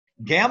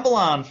Gamble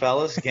on,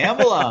 fellas.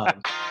 Gamble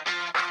on.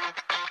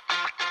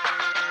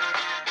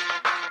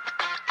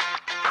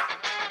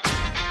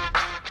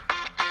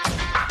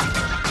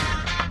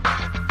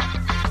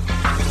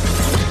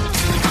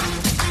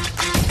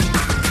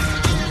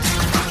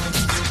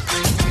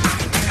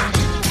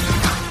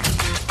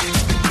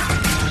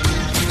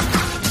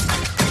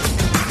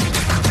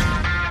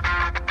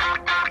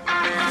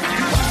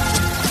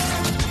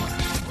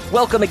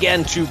 Welcome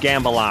again to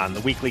Gamble On,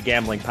 the weekly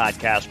gambling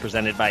podcast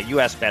presented by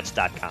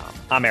USBets.com.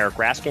 I'm Eric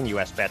Raskin,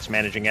 US Bets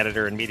Managing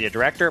Editor and Media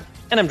Director,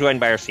 and I'm joined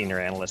by our senior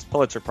analyst,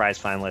 Pulitzer Prize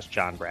finalist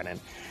John Brennan.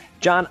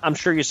 John, I'm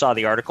sure you saw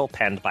the article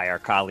penned by our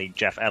colleague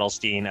Jeff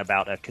Edelstein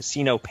about a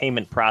casino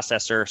payment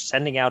processor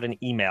sending out an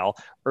email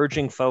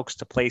urging folks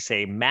to place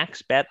a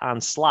max bet on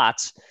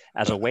slots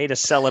as a way to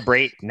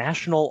celebrate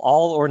National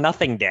All or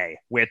Nothing Day,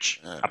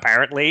 which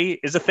apparently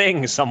is a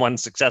thing someone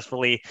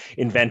successfully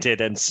invented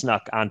and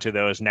snuck onto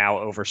those now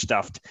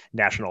overstuffed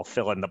National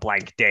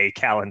Fill-in-the-Blank Day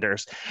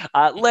calendars.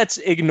 Let's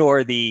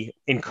ignore the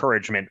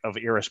encouragement of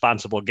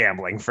irresponsible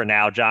gambling for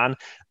now, John.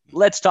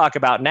 Let's talk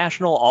about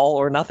National All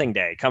or Nothing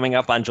Day coming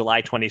up on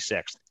July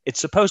 26th. It's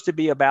supposed to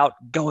be about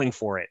going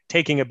for it,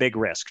 taking a big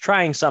risk,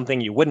 trying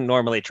something you wouldn't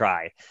normally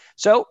try.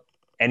 So,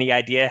 any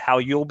idea how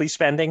you'll be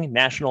spending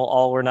National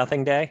All or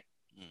Nothing Day?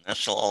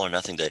 National All or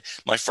Nothing Day.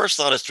 My first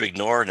thought is to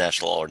ignore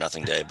National All or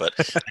Nothing Day, but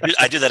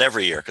I do that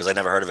every year because I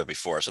never heard of it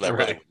before, so that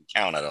really wouldn't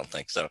count, I don't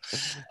think. So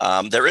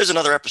there is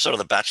another episode of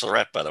The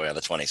Bachelorette, by the way, on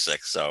the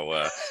 26th,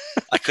 so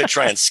I could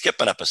try and skip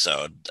an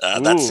episode.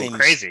 That seems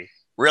crazy.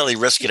 Really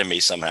risky to me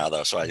somehow,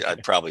 though, so I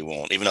probably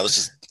won't, even though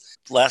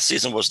last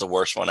season was the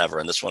worst one ever,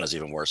 and this one is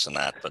even worse than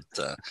that.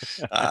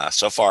 But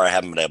so far, I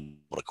haven't been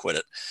able to quit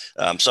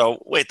it.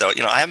 So wait, though,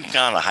 I haven't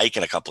gone on a hike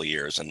in a couple of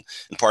years, and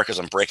in part because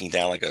I'm breaking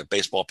down like a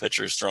baseball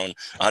pitcher who's thrown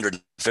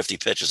 150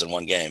 pitches in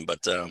one game.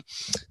 But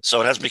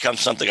so it has become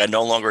something I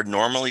no longer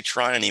normally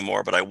try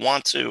anymore, but I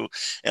want to,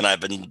 and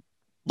I've been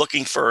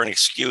looking for an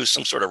excuse,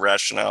 some sort of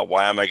rationale.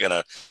 Why am I going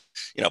to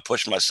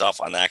push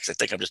myself on that because I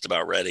think I'm just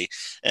about ready.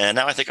 And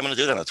now I think I'm going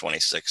to do that on the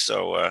 26th.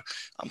 So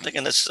I'm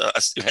thinking this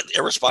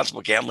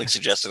irresponsible gambling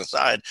suggestion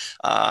aside,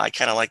 I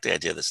kind of like the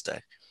idea of this day.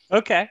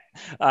 Okay.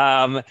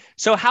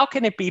 So how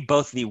can it be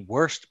both the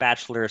worst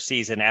Bachelor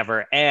season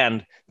ever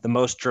and the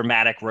most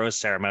dramatic rose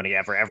ceremony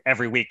ever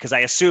every week? Because I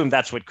assume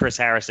that's what Chris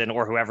Harrison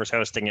or whoever's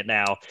hosting it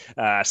now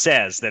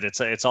says, that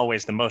it's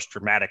always the most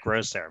dramatic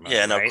rose ceremony.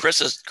 Yeah, no, right? Chris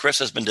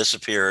has been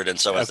disappeared, and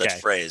so has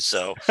that phrase.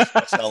 So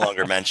it's no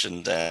longer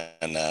mentioned.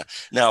 And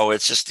no,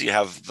 it's just you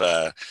have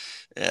the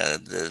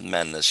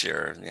men this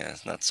year,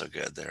 not so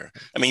good there.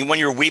 I mean, when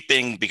you're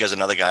weeping because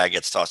another guy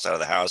gets tossed out of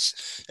the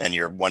house and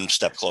you're one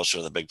step closer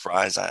to the big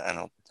prize, I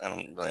don't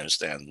really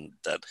understand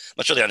that. I'm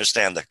not sure they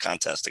understand the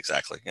contest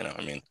exactly.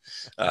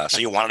 So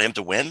you wanted him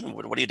to win?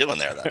 What are you doing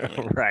there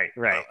then?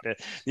 Right.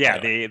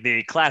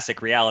 The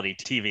classic reality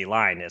TV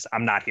line is,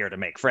 "I'm not here to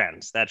make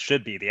friends." That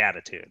should be the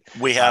attitude.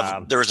 We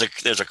have there's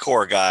a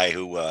core guy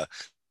who.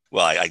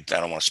 Well, I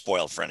don't want to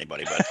spoil for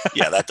anybody, but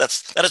yeah, that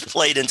has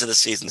played into the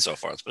season so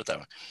far. Let's put it that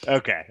way.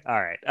 Okay.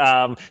 All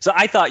right. So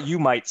I thought you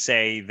might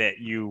say that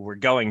you were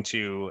going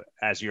to,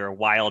 as your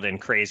wild and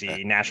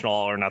crazy National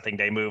All or Nothing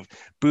Day move,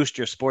 boost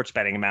your sports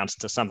betting amounts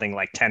to something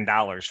like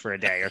 $10 for a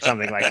day or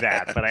something like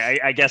that. But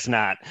I guess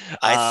not.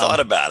 I thought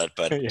about it,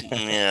 but I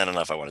don't know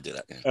if I want to do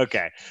that. Yeah.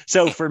 Okay.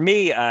 So for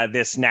me,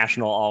 this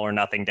National All or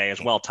Nothing Day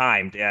is well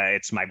timed.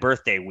 It's my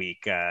birthday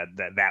week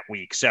that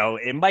week. So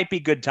it might be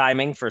good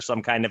timing for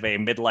some kind of a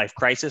midlife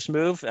crisis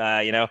move,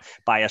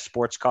 buy a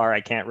sports car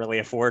I can't really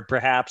afford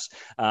perhaps.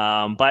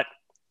 But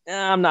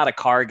I'm not a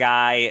car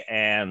guy,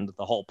 and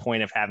the whole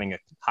point of having a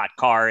hot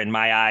car in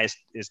my eyes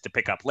is to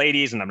pick up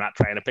ladies, and I'm not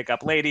trying to pick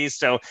up ladies.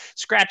 So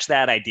scratch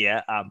that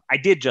idea. I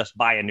did just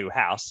buy a new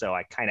house, so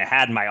I kind of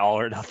had my all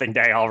or nothing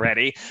day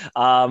already.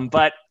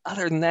 But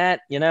other than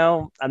that,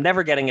 I'm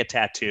never getting a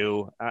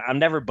tattoo. I'm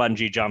never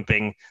bungee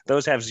jumping.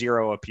 Those have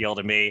zero appeal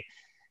to me.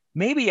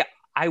 Maybe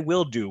I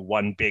will do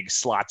one big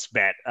slots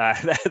bet.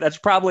 That's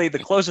probably the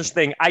closest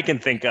thing I can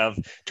think of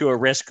to a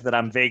risk that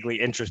I'm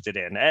vaguely interested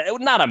in.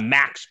 Not a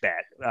max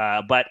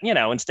bet, but,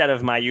 instead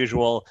of my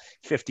usual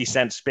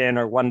 50-cent spin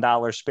or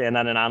 $1 spin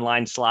on an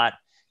online slot,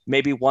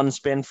 maybe one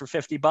spin for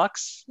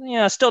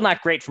 $50. Still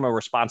not great from a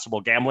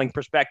responsible gambling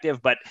perspective,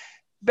 but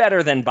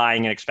better than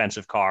buying an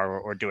expensive car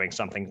or doing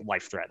something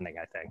life-threatening,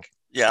 I think.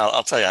 Yeah,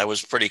 I'll tell you, I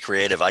was pretty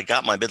creative. I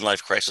got my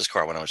midlife crisis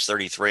car when I was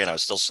 33 and I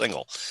was still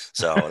single.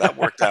 So that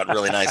worked out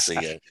really nicely.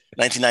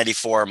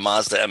 1994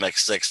 Mazda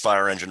MX-6,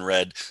 fire engine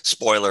red,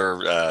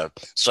 spoiler,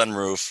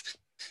 sunroof,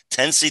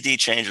 10 CD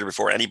changer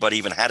before anybody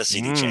even had a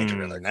CD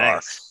changer in their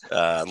car.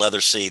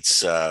 Leather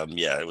seats.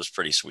 It was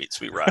pretty sweet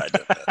ride.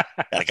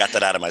 And I got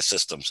that out of my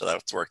system. So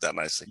that's worked out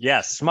nicely.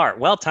 Yes. Smart.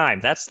 Well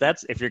timed. That's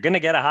if you're going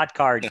to get a hot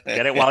car,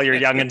 get it while you're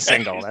young and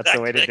single. That's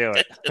the way to do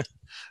it.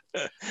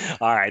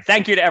 All right.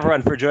 Thank you to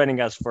everyone for joining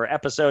us for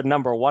episode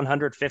number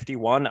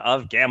 151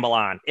 of Gamble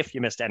On. If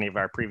you missed any of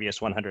our previous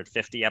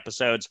 150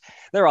 episodes,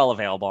 they're all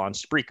available on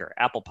Spreaker,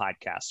 Apple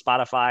Podcasts,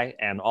 Spotify,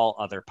 and all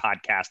other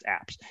podcast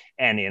apps.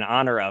 And in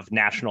honor of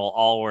National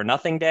All or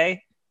Nothing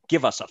Day,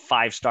 give us a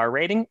 5-star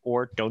rating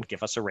or don't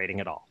give us a rating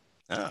at all.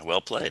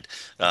 Well played.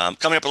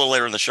 Coming up a little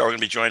later in the show, we're going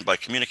to be joined by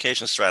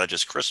communication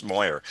strategist Chris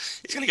Moyer.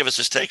 He's going to give us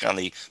his take on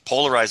the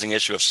polarizing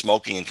issue of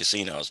smoking in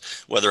casinos,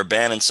 whether a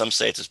ban in some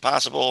states is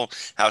possible,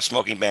 how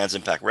smoking bans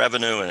impact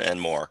revenue,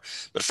 and more.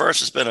 But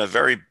first, it's been a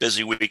very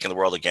busy week in the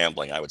world of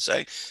gambling, I would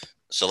say.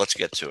 So let's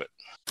get to it.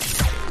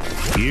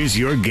 Here's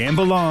your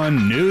Gamble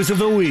On News of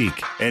the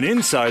Week, an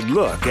inside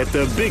look at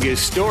the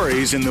biggest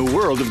stories in the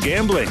world of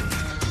gambling.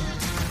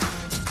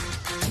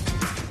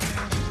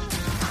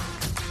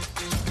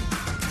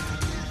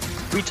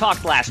 We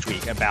talked last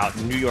week about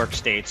New York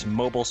State's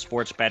mobile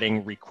sports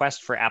betting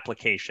request for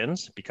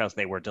applications because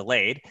they were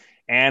delayed.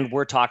 And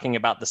we're talking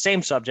about the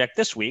same subject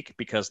this week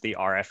because the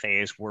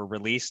RFAs were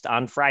released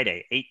on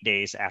Friday, 8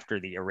 days after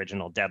the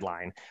original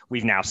deadline.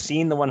 We've now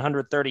seen the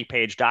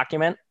 130-page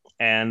document,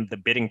 and the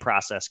bidding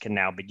process can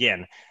now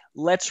begin.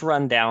 Let's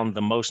run down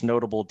the most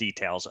notable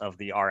details of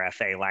the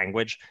RFA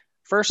language.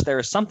 First, there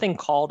is something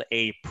called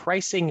a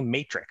pricing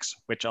matrix,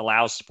 which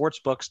allows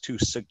sportsbooks to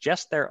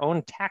suggest their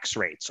own tax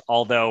rates,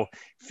 although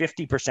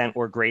 50%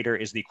 or greater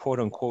is the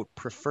quote-unquote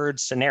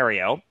preferred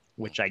scenario,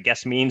 which I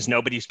guess means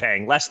nobody's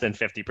paying less than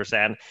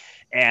 50%,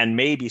 and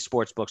maybe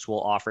sportsbooks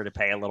will offer to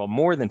pay a little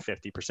more than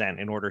 50%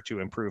 in order to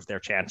improve their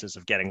chances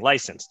of getting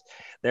licensed.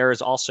 There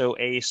is also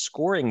a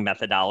scoring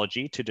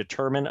methodology to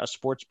determine a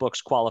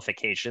sportsbook's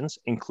qualifications,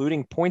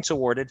 including points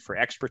awarded for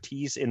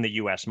expertise in the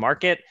U.S.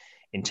 market,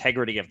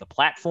 integrity of the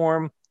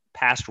platform,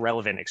 past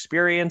relevant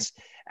experience,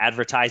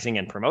 advertising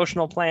and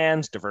promotional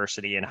plans,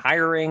 diversity in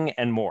hiring,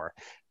 and more.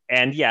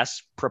 And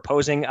yes,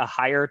 proposing a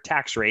higher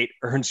tax rate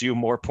earns you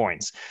more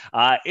points.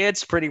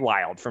 It's pretty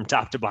wild from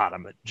top to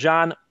bottom.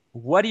 John,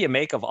 what do you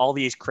make of all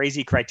these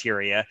crazy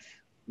criteria?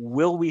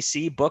 Will we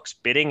see books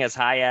bidding as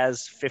high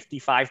as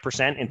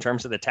 55% in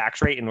terms of the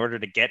tax rate in order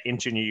to get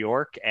into New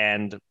York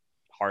and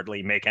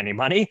hardly make any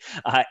money?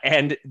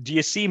 And do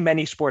you see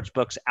many sports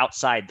books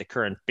outside the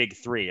current big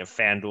three of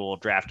FanDuel,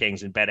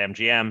 DraftKings, and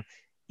BetMGM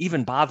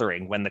even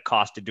bothering when the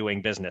cost of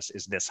doing business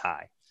is this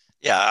high?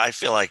 Yeah, I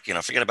feel like,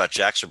 forget about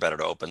jacks are better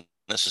to open.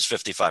 This is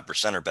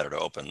 55% or better to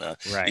open.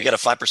 Right. You get a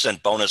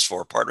 5% bonus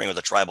for partnering with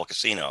a tribal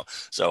casino.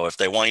 So if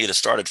they want you to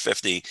start at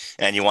 50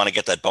 and you want to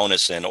get that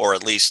bonus in, or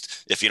at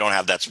least if you don't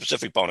have that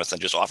specific bonus, then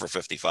just offer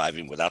 55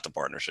 even without the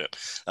partnership.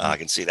 I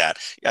can see that.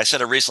 I said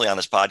it recently on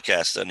this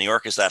podcast. New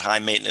York is that high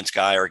maintenance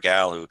guy or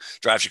gal who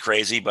drives you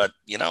crazy, but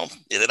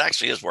it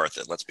actually is worth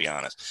it. Let's be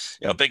honest.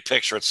 Big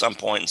picture at some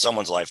point in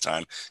someone's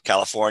lifetime,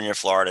 California,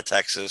 Florida,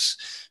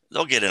 Texas,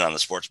 they'll get in on the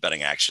sports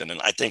betting action.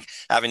 And I think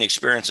having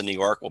experience in New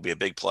York will be a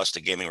big plus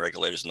to gaming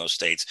regulators in those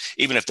states,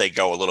 even if they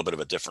go a little bit of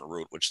a different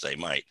route, which they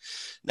might.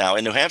 Now,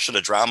 in New Hampshire,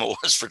 the drama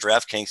was for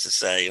DraftKings to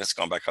say, and it's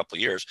gone back a couple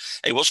of years,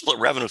 hey, we'll split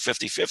revenue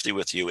 50-50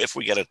 with you if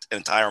we get an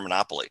entire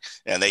monopoly.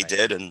 And they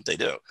did, and they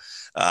do.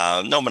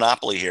 No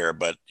monopoly here,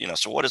 but,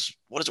 so what is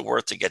it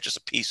worth to get just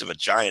a piece of a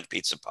giant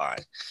pizza pie?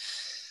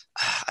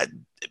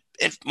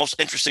 Most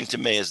interesting to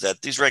me is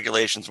that these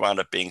regulations wound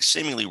up being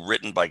seemingly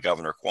written by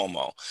Governor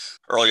Cuomo.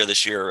 Earlier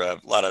this year, a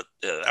lot of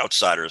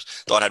outsiders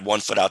thought had one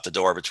foot out the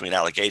door between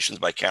allegations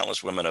by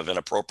countless women of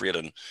inappropriate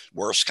and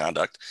worse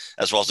conduct,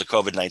 as well as the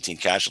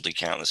COVID-19 casualty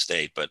count in the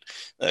state. But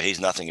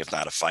he's nothing if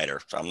not a fighter.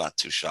 So I'm not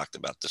too shocked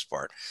about this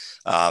part.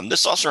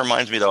 This also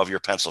reminds me, though, of your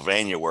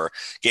Pennsylvania, where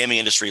gaming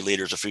industry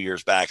leaders a few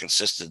years back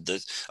insisted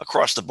that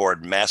across the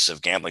board,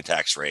 massive gambling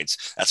tax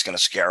rates, that's going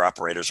to scare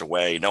operators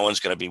away. No one's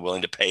going to be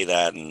willing to pay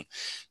that. And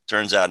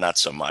turns out not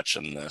so much,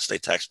 and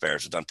state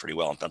taxpayers have done pretty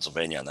well in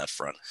Pennsylvania on that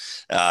front.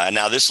 And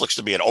now this looks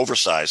to be an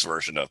oversized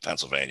version of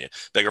Pennsylvania.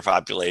 Bigger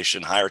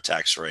population, higher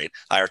tax rate,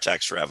 higher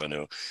tax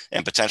revenue,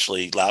 and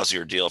potentially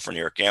lousier deal for New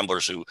York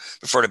gamblers who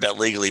prefer to bet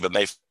legally but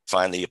may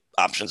find the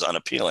options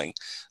unappealing.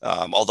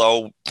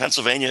 Although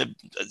Pennsylvania,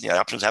 the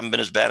options haven't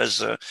been as bad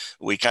as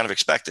we kind of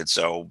expected.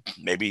 So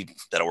maybe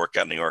that'll work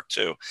out in New York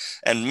too.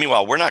 And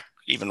meanwhile, we're not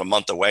even a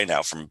month away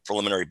now from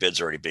preliminary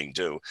bids already being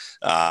due.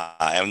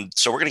 And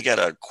so we're going to get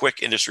a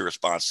quick industry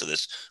response to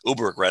this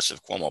uber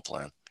aggressive Cuomo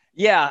plan.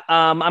 Yeah,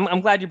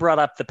 I'm glad you brought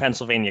up the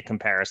Pennsylvania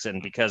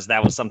comparison, because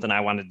that was something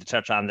I wanted to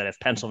touch on, that if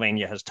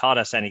Pennsylvania has taught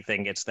us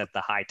anything, it's that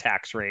the high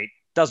tax rate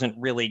doesn't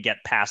really get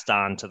passed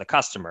on to the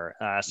customer.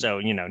 So,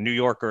 New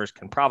Yorkers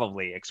can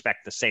probably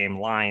expect the same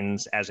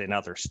lines as in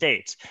other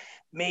states.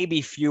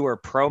 Maybe fewer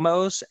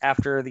promos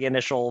after the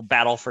initial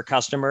battle for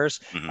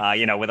customers.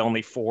 With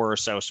only 4 or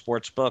so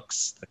sports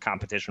books, the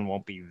competition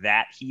won't be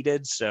that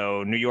heated.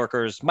 So New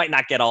Yorkers might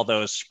not get all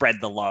those spread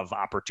the love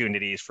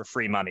opportunities for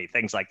free money,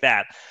 things like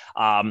that.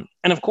 And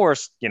of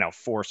course,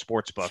 4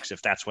 sports books,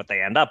 if that's what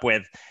they end up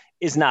with,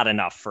 is not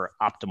enough for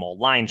optimal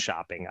line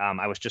shopping.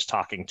 I was just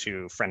talking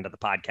to a friend of the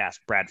podcast,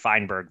 Brad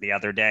Feinberg, the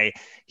other day.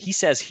 He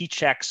says he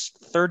checks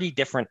 30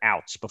 different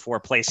outs before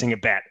placing a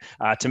bet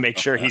to make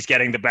sure he's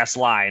getting the best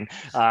line.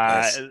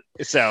 Nice.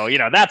 So,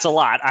 that's a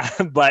lot,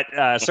 but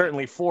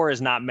certainly 4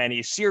 is not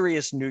many.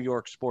 Serious New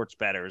York sports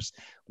bettors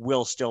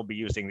will still be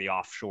using the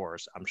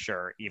offshores, I'm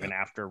sure, even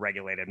after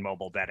regulated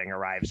mobile betting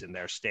arrives in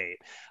their state.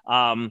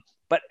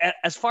 But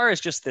as far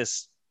as just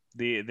this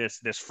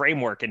this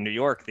framework in New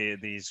York,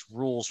 these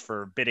rules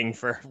for bidding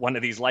for one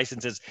of these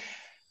licenses,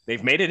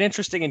 they've made it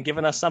interesting and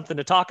given us something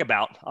to talk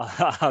about.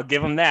 I'll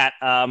give them that.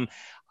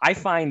 I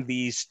find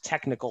these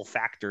technical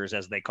factors,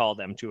 as they call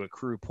them, to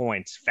accrue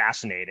points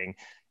fascinating.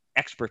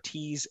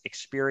 Expertise,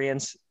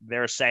 experience.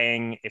 They're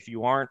saying if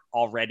you aren't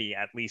already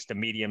at least a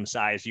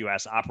medium-sized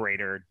U.S.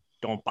 operator,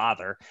 don't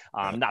bother.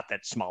 Not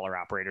that smaller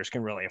operators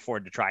can really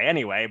afford to try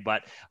anyway,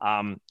 but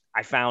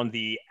I found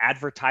the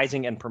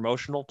advertising and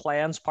promotional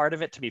plans part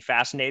of it to be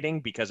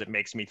fascinating because it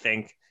makes me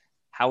think,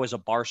 how is a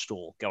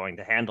Barstool going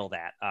to handle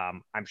that?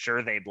 I'm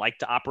sure they'd like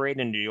to operate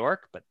in New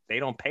York, but they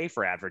don't pay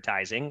for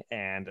advertising.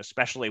 And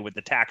especially with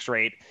the tax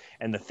rate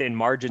and the thin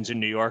margins in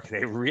New York,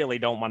 they really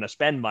don't want to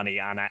spend money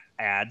on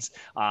ads.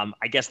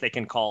 I guess they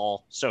can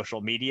call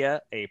social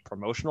media a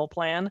promotional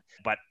plan,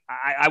 but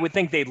I would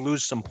think they'd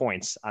lose some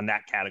points on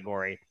that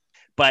category.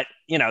 But,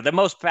 the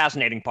most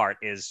fascinating part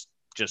is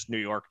just New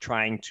York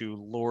trying to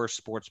lure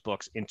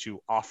sportsbooks into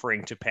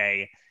offering to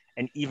pay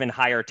an even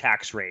higher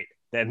tax rate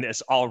than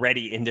this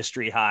already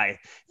industry high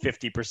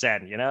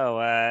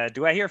 50%.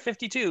 Do I hear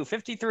 52,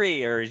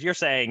 53, or you're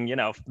saying,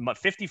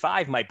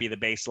 55 might be the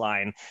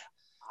baseline?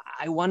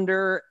 I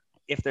wonder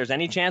if there's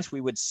any chance we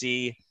would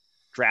see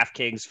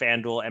DraftKings,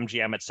 FanDuel,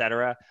 MGM, et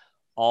cetera,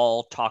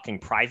 all talking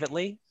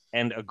privately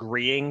and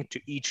agreeing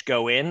to each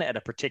go in at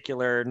a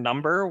particular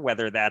number,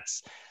 whether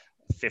that's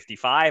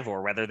 55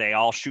 or whether they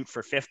all shoot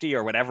for 50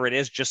 or whatever it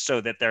is, just so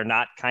that they're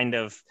not kind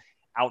of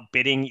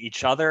outbidding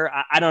each other.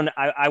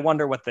 I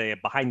wonder what the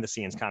behind the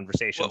scenes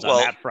conversations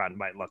on that front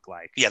might look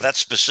like. Yeah, that's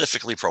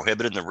specifically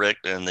prohibited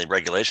in the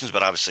regulations,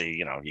 but obviously,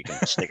 you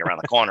can sneak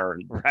around the corner.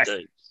 And,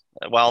 right.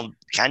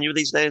 Can you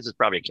these days? There's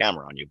probably a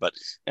camera on you,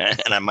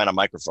 and I might a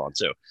microphone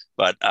too.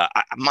 But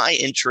my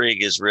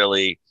intrigue is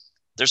really,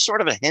 there's sort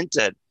of a hint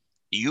that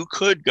you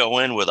could go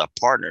in with a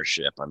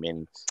partnership. I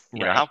mean,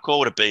 you know, how cool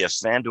would it be if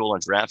FanDuel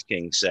and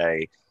DraftKings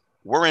say,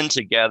 we're in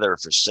together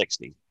for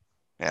 60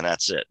 and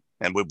that's it.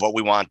 And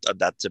we want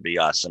that to be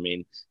us. I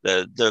mean,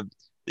 the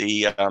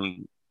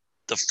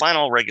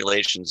final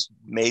regulations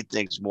made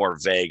things more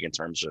vague in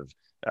terms of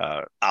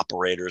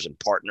operators and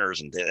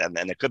partners, and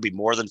it could be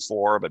more than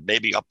 4, but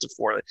maybe up to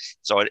 4.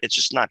 So it's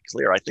just not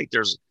clear. I think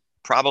there's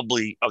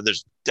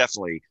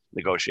definitely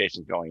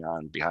negotiations going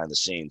on behind the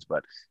scenes,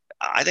 but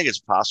I think it's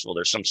possible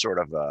there's some sort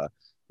of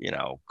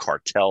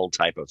cartel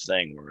type of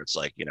thing where it's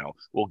like,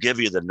 we'll give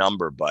you the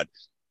number, but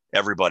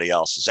everybody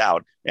else is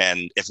out.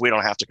 And if we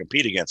don't have to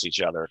compete against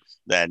each other,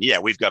 then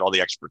we've got all the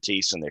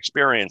expertise and the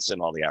experience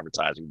and all the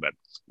advertising, but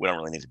we don't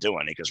really need to do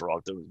any because we're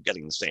all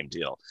getting the same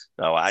deal.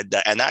 So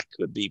and that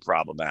could be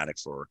problematic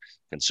for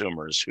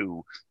consumers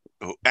who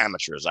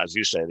amateurs, as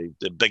you say,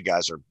 the big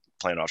guys are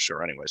playing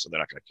offshore anyway, so they're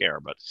not going to care.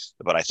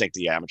 But I think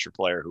the amateur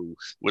player who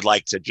would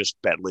like to just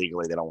bet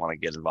legally, they don't want to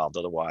get involved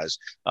otherwise,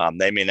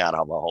 they may not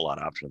have a whole lot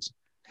of options.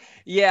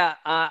 Yeah,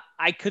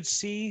 I could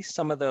see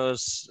some of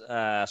those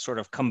sort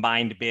of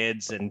combined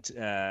bids and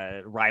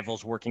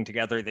rivals working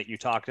together that you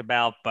talked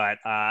about, but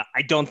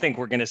I don't think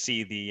we're going to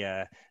see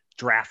the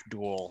draft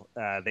duel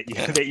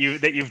that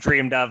you've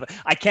dreamed of.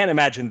 I can't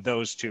imagine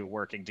those two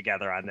working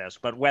together on this,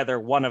 but whether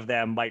one of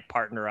them might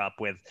partner up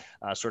with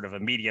sort of a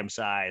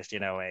medium-sized,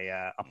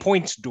 a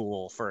points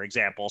duel, for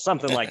example,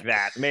 something like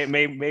that.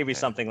 Maybe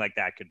something like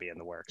that could be in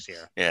the works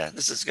here. Yeah,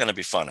 this is going to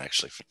be fun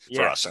actually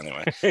for us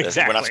anyway.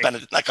 Exactly. We're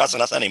not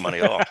costing us any money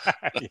at all.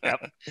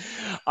 Yep.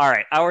 All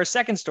right. Our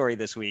second story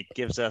this week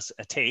gives us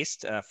a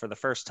taste for the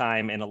first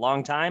time in a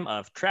long time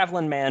of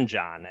Traveling Man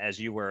John, as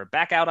you were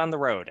back out on the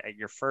road at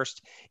your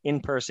first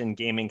in-person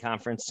gaming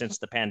conference since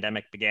the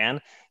pandemic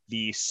began,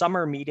 the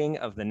summer meeting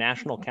of the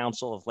National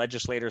Council of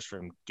Legislators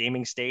from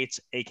Gaming States,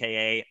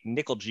 aka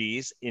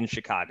NCLGS, in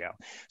Chicago.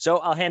 So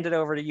I'll hand it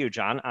over to you,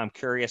 John. I'm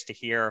curious to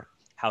hear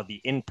how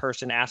the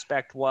in-person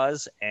aspect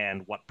was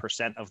and what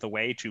 % of the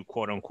way to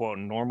quote-unquote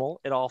normal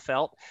it all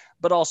felt,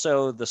 but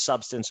also the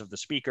substance of the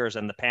speakers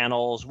and the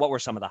panels. What were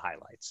some of the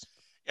highlights?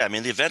 Yeah, I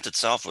mean, the event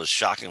itself was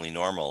shockingly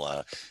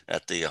normal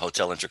at the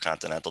Hotel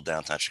Intercontinental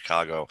downtown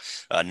Chicago.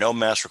 No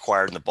mask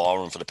required in the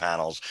ballroom for the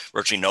panels,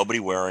 virtually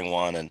nobody wearing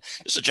one, and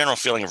just a general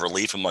feeling of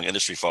relief among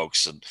industry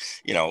folks. And,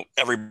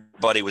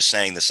 everybody was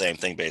saying the same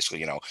thing,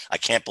 basically. I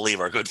can't believe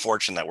our good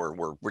fortune that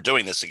we're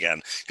doing this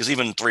again, because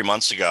even 3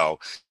 months ago,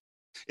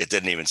 it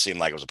didn't even seem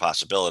like it was a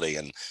possibility.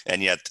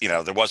 And yet,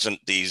 there wasn't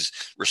these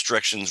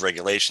restrictions,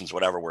 regulations,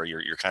 whatever, where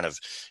you're kind of,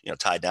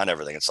 tied down to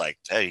everything. It's like,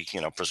 hey,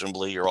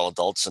 presumably you're all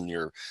adults and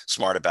you're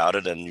smart about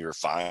it and you're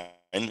fine.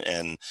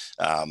 And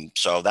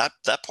so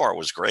that part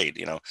was great.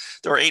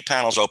 There were 8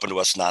 panels open to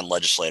us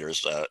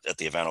non-legislators at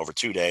the event over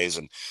 2 days.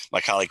 And my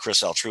colleague,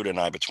 Chris Altruda, and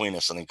I, between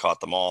us, I think caught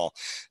them all,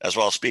 as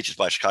well as speeches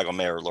by Chicago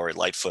Mayor Lori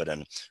Lightfoot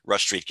and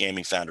Rush Street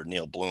Gaming founder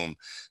Neil Bloom.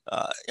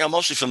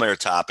 Mostly familiar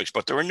topics,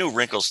 but there were new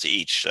wrinkles to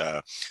each.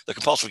 The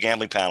compulsive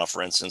gambling panel,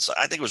 for instance,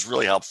 I think was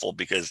really helpful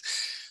because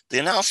the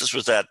analysis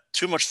was that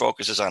too much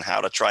focus is on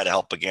how to try to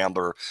help a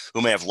gambler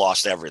who may have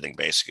lost everything,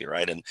 basically,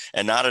 right? And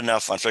not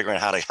enough on figuring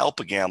out how to help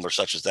a gambler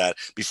such as that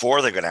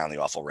before they go down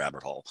the awful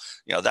rabbit hole.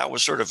 That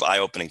was sort of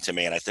eye-opening to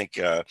me. And I think,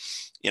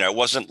 it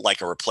wasn't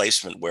like a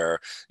replacement where,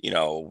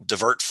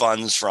 divert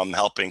funds from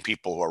helping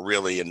people who are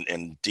really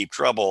in deep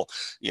trouble,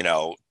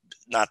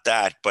 not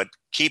that, but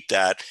keep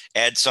that,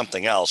 add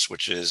something else,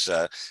 which is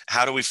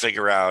how do we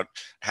figure out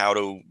how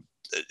to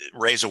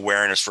raise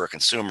awareness for a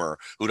consumer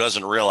who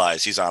doesn't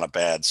realize he's on a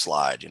bad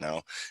slide,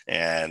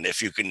 and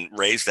if you can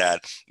raise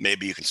that,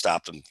 maybe you can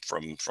stop them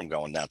from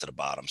going down to the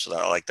bottom. So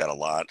I like that a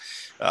lot.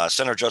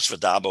 Senator Joseph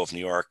Adabo of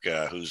New York,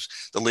 who's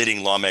the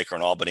leading lawmaker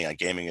in Albany on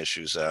gaming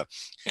issues,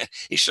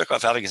 he shook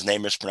off having his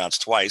name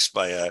mispronounced twice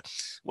by a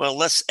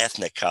less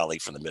ethnic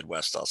colleague from the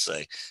Midwest, I'll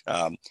say.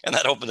 And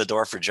that opened the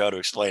door for Joe to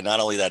explain not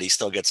only that he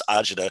still gets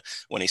agita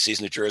when he sees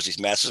New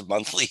Jersey's massive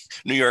monthly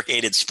New York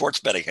aided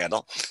sports betting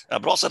handle,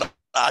 but also that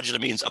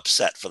agita means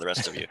upset for the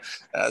rest of you.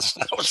 So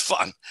that was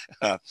fun.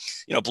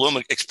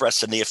 Bloom expressed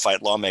to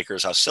neophyte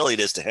lawmakers how silly it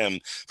is to him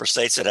for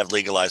states that have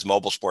legalized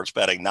mobile sports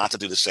betting not to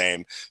do the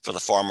same for the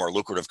far more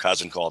lucrative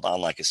cousin called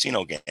online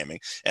casino gaming.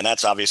 And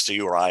that's obvious to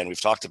you or I, and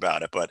we've talked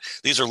about it, but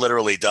these are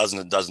literally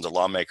dozens and dozens of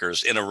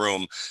lawmakers in a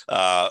room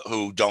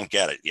who don't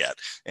get it yet.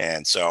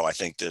 And so I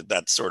think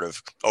that sort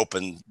of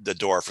opened the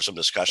door for some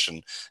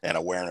discussion and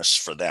awareness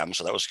for them.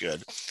 So that was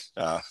good.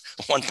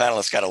 One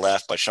panelist got a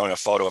laugh by showing a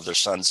photo of their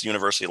son's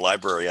university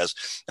library as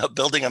a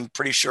building I'm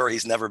pretty sure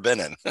he's never been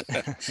in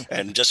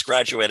and just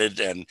graduated,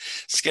 and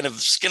skin of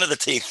the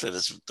teeth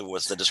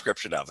was the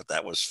description of it.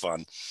 That was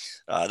fun.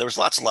 There was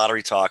lots of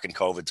lottery talk and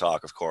COVID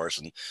talk, of course,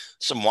 and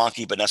some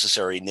wonky but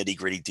necessary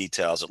nitty-gritty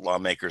details that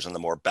lawmakers in the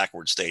more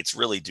backward states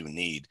really do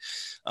need.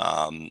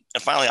 And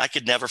finally, I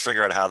could never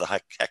figure out how the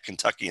heck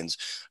Kentuckians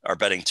are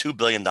betting $2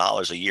 billion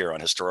a year on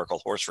historical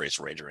horse race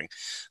wagering,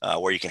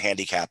 where you can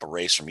handicap a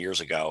race from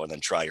years ago and then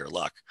try your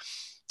luck.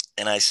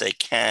 And I say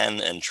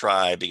can and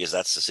try because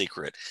that's the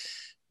secret.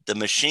 The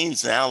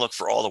machines now look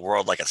for all the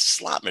world like a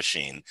slot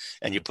machine,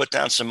 and you put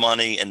down some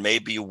money and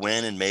maybe you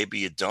win and maybe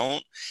you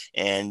don't,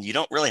 and you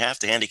don't really have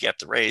to handicap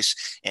the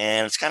race,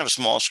 and it's kind of a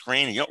small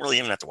screen and you don't really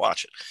even have to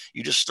watch it.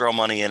 You just throw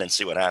money in and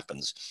see what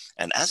happens.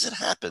 And as it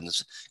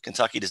happens,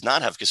 Kentucky does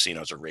not have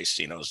casinos or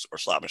racecinos or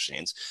slot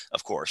machines,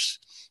 of course.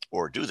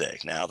 Or do they,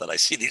 now that I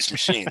see these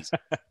machines?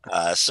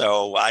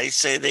 So I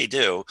say they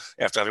do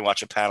after having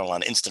watched a panel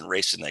on instant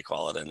racing, they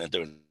call it, and then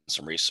doing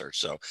some research.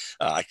 So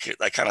I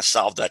kind of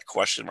solved that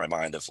question in my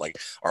mind of like,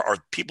 are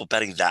people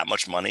betting that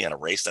much money on a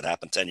race that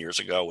happened 10 years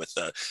ago with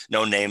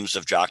no names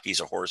of jockeys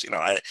or horses?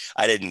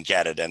 I didn't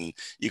get it. And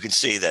you can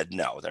see that,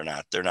 no,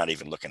 they're not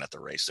even looking at the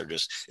race.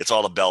 It's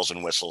all the bells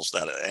and whistles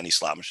that any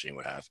slot machine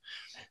would have.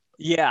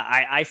 Yeah,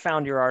 I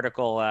found your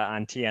article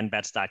on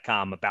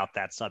tnbets.com about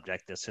that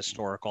subject, this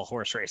historical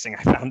horse racing.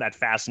 I found that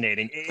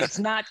fascinating. It's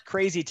not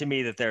crazy to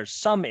me that there's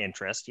some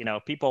interest.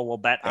 People will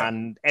bet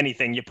on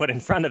anything you put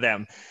in front of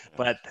them,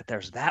 but that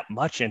there's that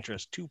much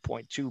interest,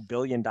 $2.2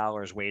 billion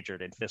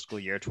wagered in fiscal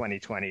year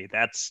 2020.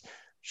 That's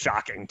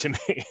shocking to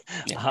me.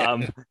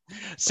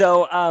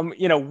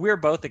 We're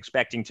both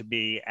expecting to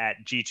be at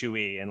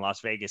G2E in Las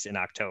Vegas in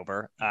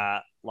October.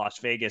 Las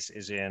Vegas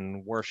is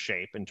in worse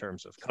shape in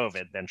terms of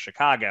COVID than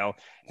Chicago,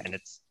 and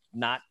it's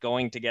not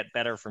going to get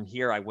better from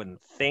here, I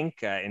wouldn't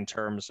think, in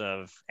terms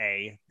of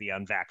the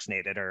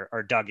unvaccinated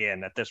are dug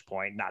in at this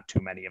point. Not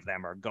too many of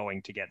them are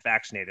going to get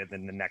vaccinated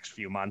in the next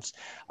few months.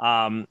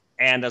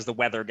 And as the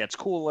weather gets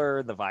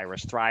cooler, the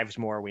virus thrives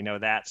more. We know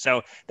that.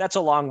 So that's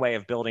a long way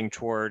of building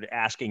toward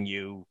asking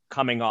you,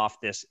 coming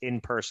off this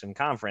in-person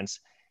conference,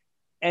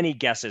 any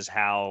guesses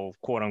how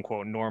quote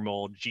unquote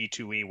normal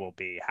G2E will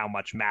be, how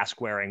much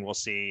mask wearing we'll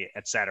see,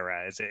 et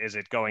cetera? Is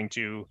it going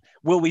to,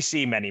 will we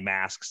see many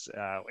masks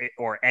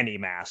or any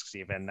masks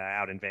even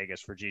out in Vegas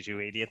for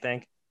G2E, do you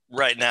think?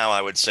 Right now,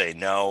 I would say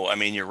no. I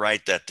mean, you're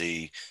right that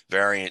the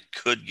variant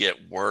could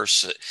get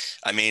worse.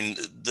 I mean,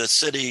 the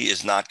city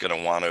is not going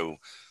to want to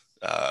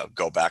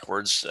go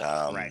backwards.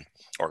 Right.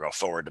 Or go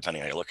forward,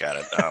 depending on how you look at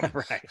it.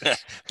 Right.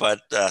 But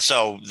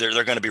so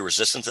they're going to be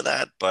resistant to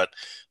that. But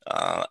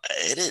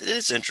it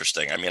is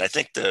interesting. I mean, I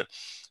think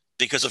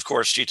because of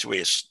course G2E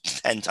is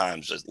 10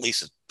 times, at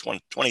least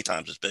 20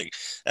 times as big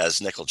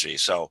as Nickel G.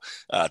 So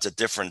it's a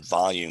different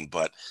volume.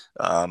 But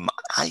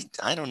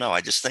I don't know.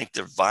 I just think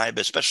the vibe,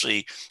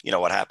 especially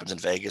what happens in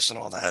Vegas and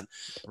all that.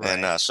 Right.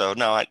 And so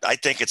no, I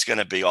think it's going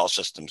to be all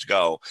systems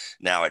go.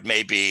 Now it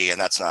may be, and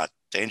that's not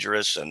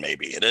dangerous, and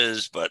maybe it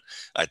is, but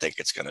I think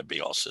it's going to be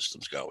all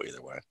systems go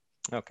either way.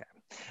 Okay.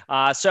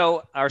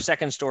 So our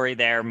second story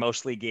there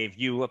mostly gave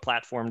you a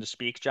platform to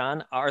speak,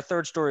 John. Our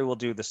third story will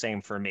do the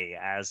same for me,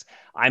 as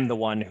I'm the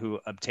one who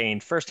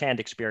obtained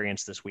firsthand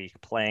experience this week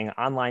playing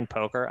online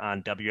poker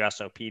on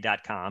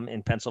WSOP.com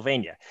in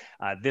Pennsylvania.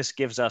 This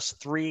gives us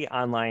 3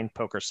 online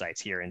poker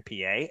sites here in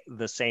PA,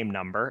 the same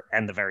number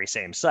and the very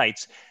same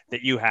sites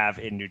that you have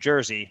in New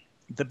Jersey.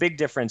 The big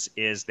difference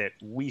is that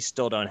we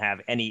still don't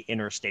have any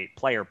interstate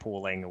player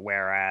pooling,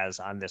 whereas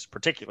on this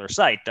particular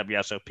site,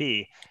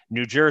 WSOP,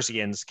 New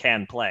Jerseyans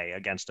can play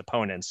against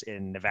opponents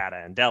in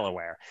Nevada and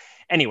Delaware.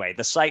 Anyway,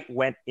 the site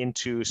went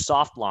into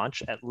soft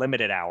launch at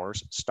limited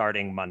hours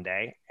starting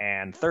Monday,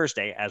 and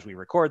Thursday, as we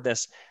record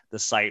this, the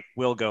site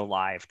will go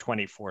live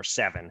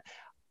 24/7.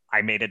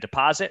 I made a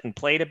deposit and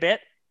played a bit.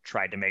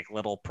 Tried to make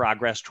little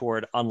progress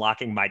toward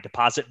unlocking my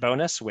deposit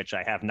bonus, which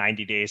I have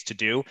 90 days to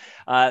do.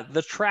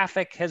 The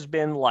traffic has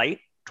been light.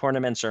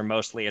 Tournaments are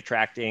mostly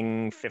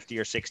attracting 50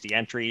 or 60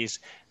 entries.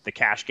 The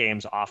cash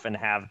games often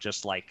have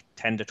just like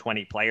 10 to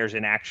 20 players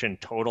in action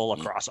total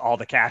across all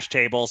the cash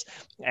tables,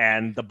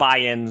 and the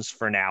buy-ins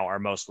for now are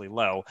mostly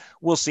low.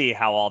 We'll see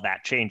how all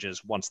that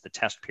changes once the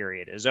test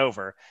period is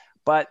over.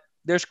 But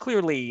there's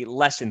clearly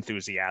less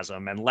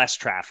enthusiasm and less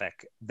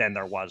traffic than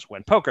there was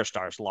when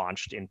PokerStars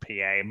launched in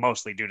PA,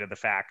 mostly due to the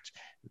fact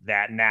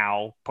that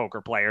now poker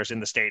players in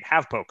the state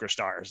have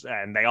PokerStars,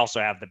 and they also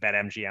have the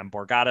BetMGM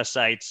Borgata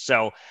sites.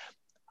 So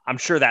I'm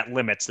sure that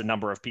limits the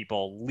number of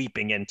people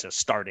leaping into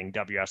starting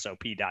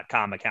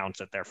WSOP.com accounts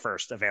at their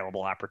first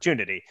available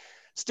opportunity.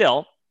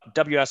 Still,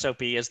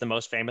 WSOP is the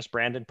most famous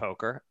brand in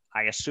poker.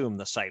 I assume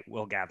the site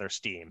will gather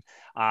steam.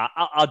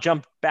 I'll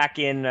jump back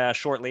in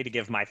shortly to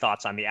give my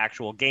thoughts on the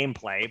actual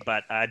gameplay.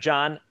 But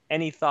John,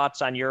 any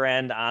thoughts on your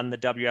end on the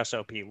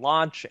WSOP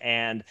launch?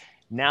 And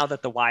now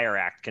that the Wire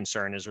Act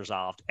concern is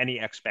resolved, any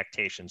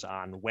expectations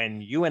on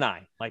when you and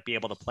I might be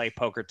able to play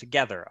poker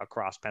together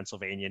across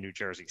Pennsylvania, New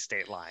Jersey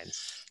state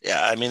lines?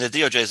 Yeah, I mean, the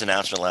DOJ's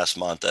announcement last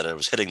month that it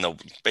was hitting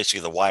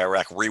basically the Wire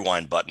Act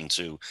rewind button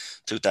to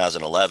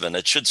 2011.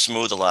 It should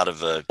smooth a lot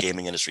of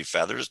gaming industry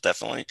feathers,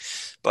 definitely.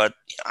 But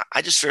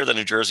I just fear that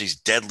New Jersey's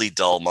deadly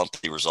dull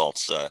monthly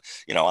results.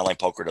 Online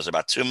poker does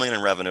about $2 million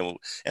in revenue,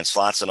 and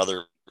slots and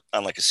other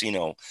online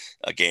casino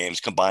games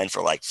combined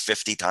for like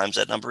 50 times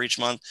that number each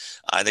month.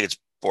 I think it's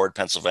bored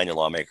Pennsylvania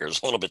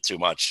lawmakers a little bit too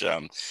much.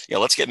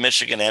 Let's get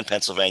Michigan and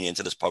Pennsylvania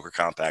into this poker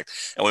compact,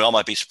 and we all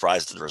might be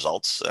surprised at the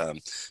results.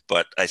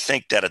 But I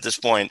think that at this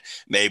point,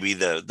 maybe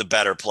the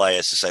better play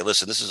is to say,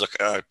 listen, this is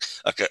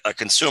a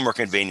consumer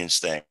convenience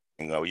thing.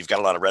 You've got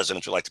a lot of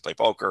residents who like to play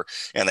poker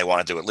and they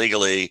want to do it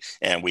legally,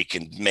 and we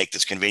can make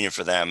this convenient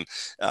for them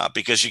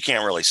because you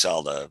can't really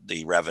sell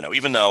the revenue,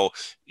 even though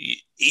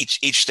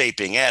each state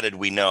being added,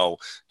 we know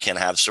can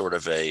have sort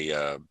of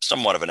a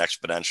somewhat of an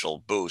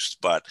exponential boost,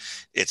 but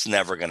it's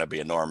never going to be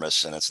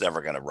enormous and it's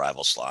never going to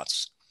rival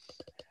slots.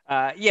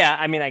 Yeah,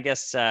 I mean, I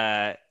guess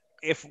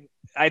if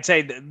I'd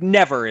say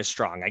never is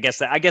strong. I guess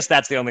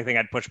that's the only thing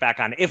I'd push back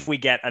on. If we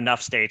get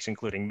enough states,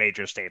 including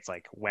major states,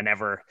 like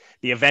whenever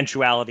the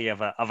eventuality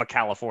of a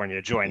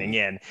California joining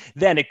in,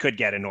 then it could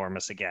get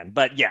enormous again.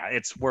 But yeah,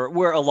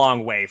 we're a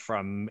long way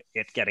from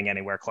it getting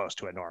anywhere close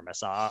to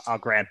enormous. I'll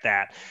grant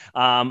that.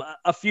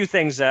 A few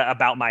things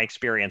about my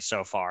experience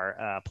so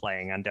far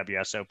playing on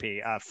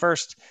WSOP.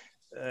 First,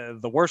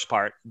 the worst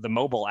part, the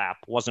mobile app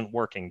wasn't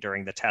working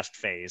during the test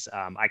phase.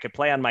 I could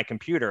play on my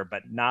computer,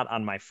 but not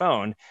on my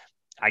phone.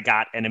 I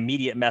got an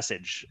immediate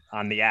message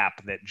on the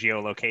app that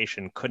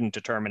geolocation couldn't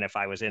determine if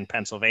I was in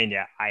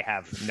Pennsylvania. I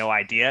have no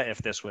idea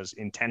if this was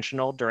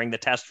intentional during the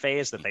test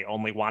phase, that they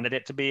only wanted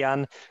it to be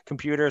on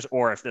computers,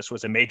 or if this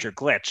was a major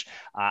glitch.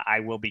 I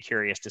will be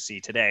curious to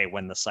see today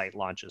when the site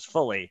launches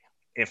fully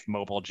if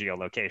mobile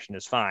geolocation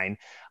is fine.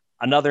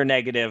 Another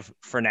negative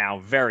for now,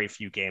 very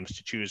few games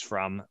to choose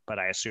from, but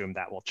I assume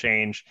that will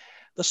change.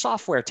 The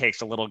software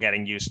takes a little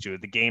getting used to.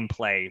 The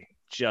gameplay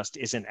just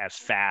isn't as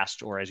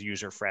fast or as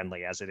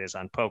user-friendly as it is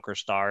on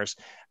PokerStars.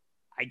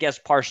 I guess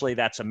partially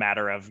that's a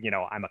matter of,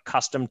 I'm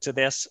accustomed to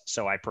this,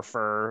 so I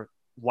prefer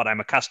what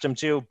I'm accustomed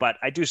to, but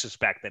I do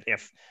suspect that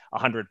if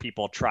 100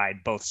 people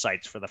tried both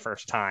sites for the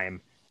first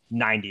time,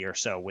 90 or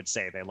so would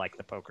say they like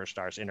the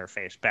PokerStars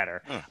interface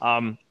better.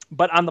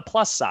 But on the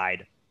plus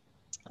side,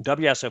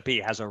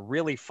 WSOP has a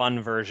really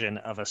fun version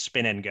of a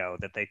spin and go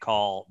that they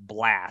call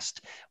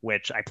Blast,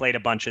 which I played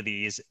a bunch of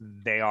these.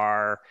 They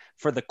are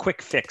for the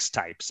quick fix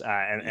types,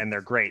 and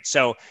they're great.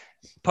 So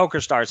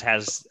PokerStars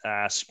has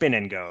spin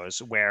and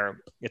goes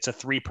where it's a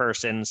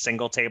 3-person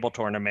single table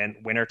tournament,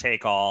 winner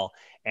take all,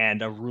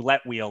 and a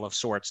roulette wheel of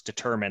sorts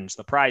determines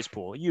the prize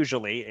pool.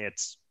 Usually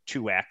it's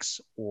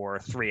 2x or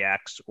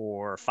 3x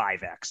or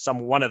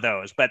 5x, one of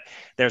those, but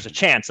there's a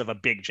chance of a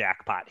big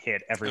jackpot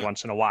hit every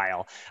once in a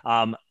while.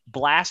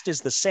 Blast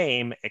is the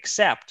same,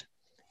 except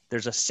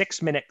there's a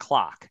 6-minute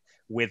clock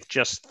with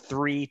just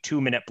 3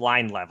 2-minute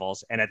blind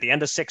levels. And at the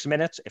end of 6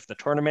 minutes, if the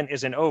tournament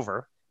isn't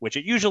over, which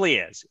it usually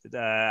is,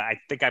 I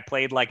think I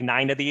played like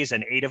 9 of these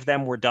and 8 of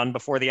them were done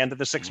before the end of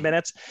the 6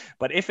 minutes.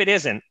 But if it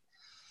isn't,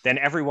 then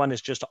everyone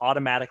is just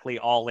automatically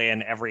all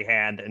in every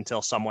hand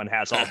until someone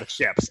has all the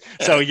chips.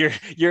 So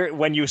you're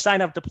when you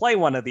sign up to play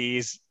one of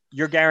these,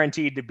 you're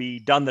guaranteed to be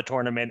done the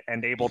tournament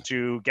and able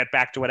to get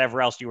back to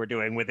whatever else you were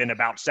doing within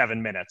about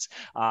 7 minutes.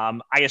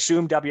 I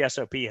assume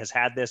WSOP has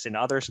had this in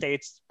other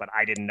states, but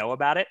I didn't know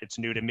about it. It's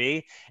new to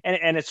me.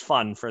 And it's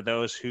fun for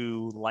those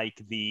who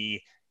like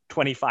the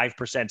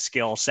 25%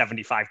 skill,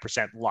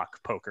 75% luck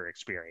poker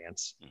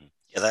experience.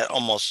 Yeah, that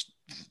almost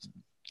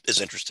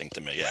is interesting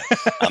to me. Yeah.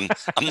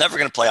 I'm never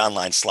going to play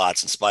online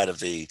slots in spite of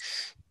the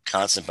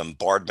constant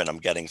bombardment I'm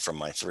getting from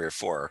my 3 or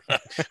 4,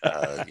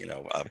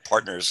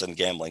 partners in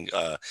gambling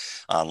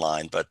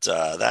online. But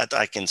that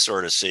I can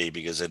sort of see,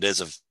 because it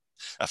is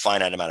a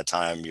finite amount of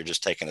time. You're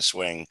just taking a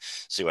swing,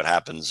 see what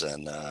happens.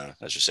 And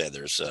as you say,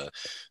 there's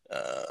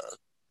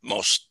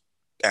most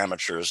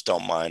amateurs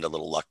don't mind a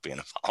little luck being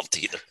involved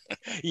either.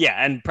 Yeah,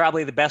 and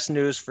probably the best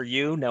news for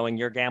you, knowing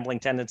your gambling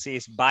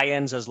tendencies,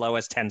 buy-ins as low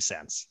as 10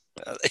 cents.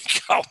 There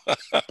you go.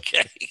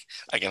 Okay,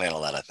 I can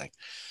handle that, I think.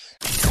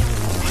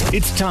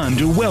 It's time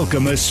to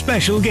welcome a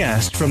special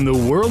guest from the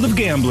world of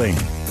gambling.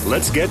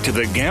 Let's get to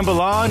the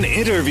Gamble On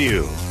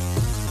interview.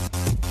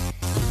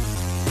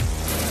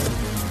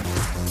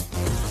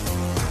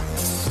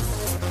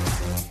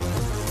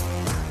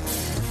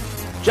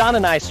 John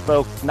and I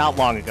spoke not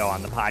long ago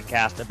on the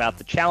podcast about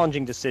the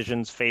challenging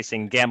decisions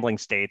facing gambling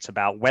states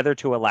about whether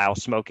to allow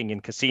smoking in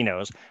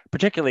casinos,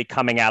 particularly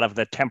coming out of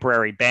the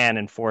temporary ban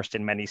enforced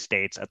in many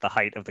states at the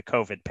height of the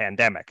COVID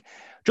pandemic.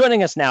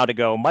 Joining us now to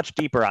go much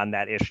deeper on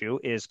that issue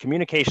is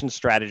communications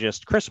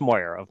strategist Chris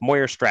Moyer of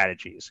Moyer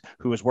Strategies,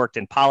 who has worked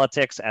in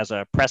politics as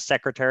a press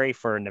secretary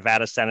for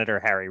Nevada Senator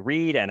Harry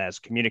Reid and as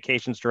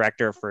communications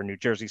director for New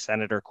Jersey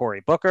Senator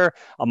Cory Booker,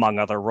 among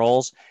other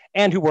roles,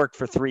 and who worked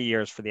for 3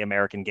 years for the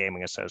American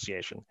Gaming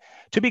Association.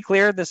 To be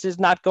clear, this is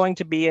not going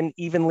to be an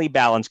evenly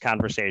balanced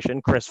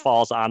conversation. Chris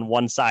falls on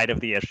one side of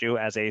the issue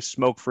as a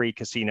smoke-free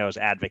casinos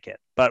advocate,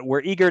 but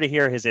we're eager to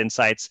hear his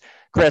insights.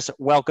 Chris,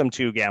 welcome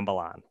to Gamble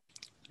On.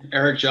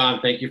 Eric,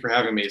 John, thank you for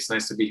having me. It's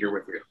nice to be here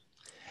with you.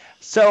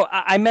 So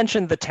I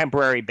mentioned the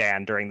temporary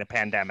ban during the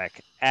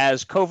pandemic.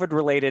 As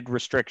COVID-related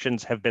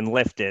restrictions have been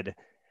lifted,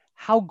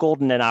 how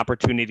golden an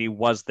opportunity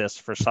was this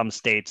for some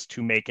states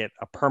to make it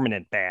a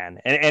permanent ban?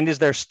 And is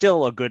there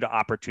still a good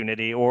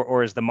opportunity,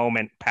 or is the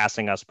moment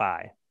passing us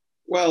by?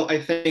 Well,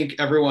 I think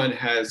everyone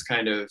has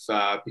kind of,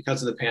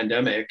 because of the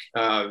pandemic,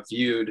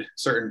 viewed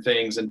certain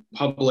things in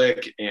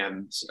public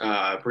and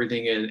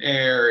breathing in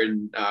air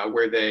and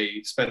where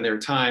they spend their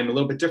time a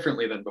little bit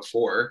differently than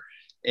before.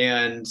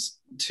 And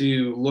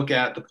to look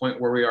at the point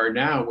where we are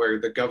now,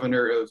 where the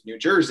governor of New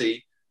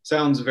Jersey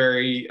sounds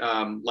very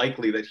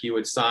likely that he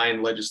would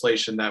sign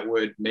legislation that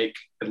would make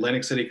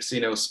Atlantic City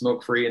casinos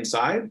smoke-free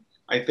inside.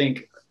 I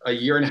think a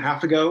year and a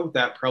half ago,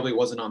 that probably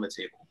wasn't on the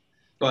table.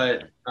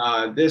 But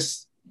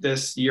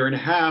this year and a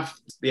half,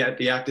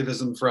 the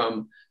activism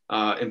from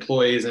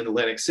employees in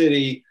Atlantic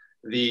City,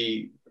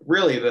 the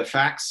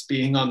facts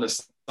being on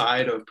the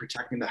side of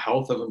protecting the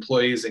health of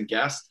employees and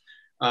guests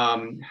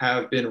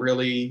have been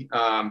really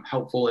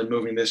helpful in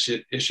moving this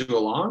issue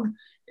along.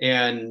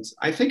 And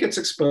I think it's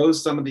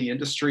exposed some of the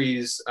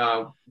industry's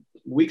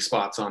weak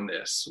spots on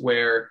this,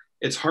 where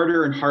it's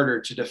harder and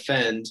harder to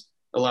defend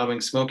allowing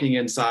smoking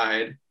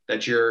inside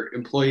that your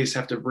employees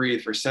have to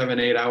breathe for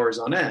 7-8 hours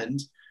on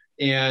end.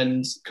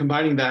 And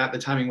combining that, the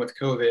timing with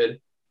COVID,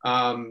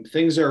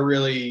 things are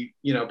really,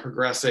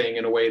 progressing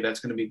in a way that's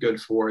going to be good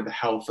for the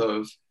health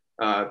of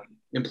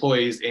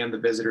employees and the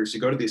visitors who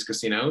go to these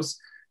casinos.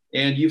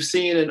 And you've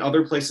seen in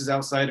other places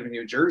outside of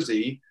New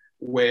Jersey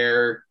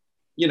where,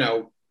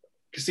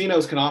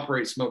 casinos can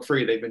operate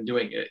smoke-free. They've been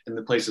doing it in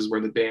the places where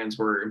the bans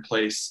were in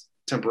place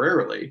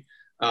temporarily.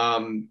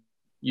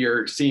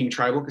 You're seeing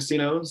tribal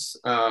casinos.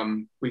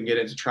 We can get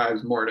into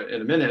tribes more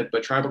in a minute,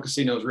 but tribal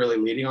casinos really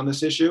leading on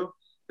this issue.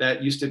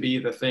 That used to be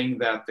the thing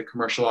that the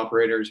commercial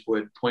operators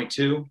would point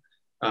to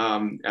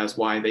as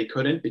why they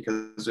couldn't,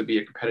 because it would be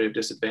a competitive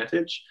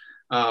disadvantage.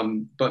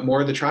 But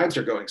more of the tribes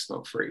are going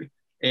smoke-free.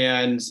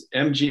 And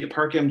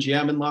Park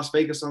MGM in Las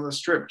Vegas on the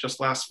Strip just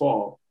last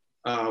fall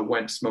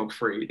went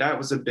smoke-free. That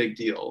was a big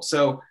deal.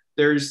 So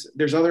there's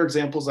other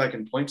examples I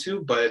can point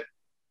to, but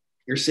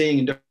you're seeing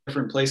in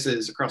different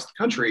places across the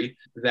country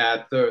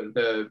that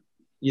the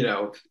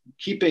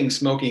keeping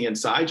smoking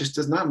inside just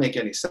does not make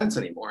any sense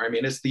anymore. I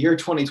mean, it's the year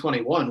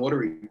 2021. What are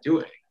we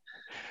doing?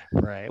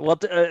 Right. Well,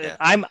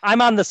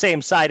 I'm on the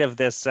same side of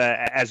this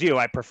as you.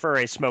 I prefer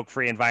a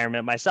smoke-free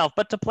environment myself.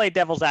 But to play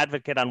devil's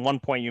advocate on one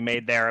point you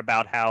made there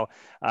about how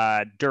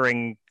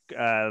during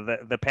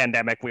the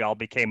pandemic, we all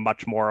became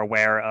much more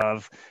aware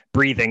of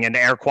breathing and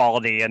air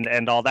quality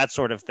and all that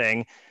sort of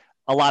thing.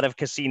 A lot of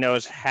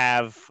casinos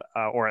have,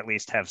 or at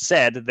least have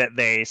said, that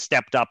they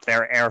stepped up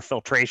their air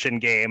filtration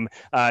game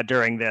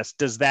during this.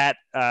 Does that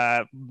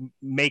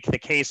make the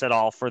case at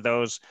all for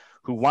those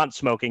who want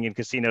smoking in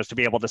casinos to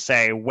be able to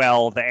say,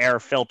 well, the air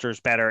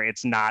filters better,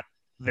 it's not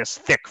this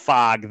thick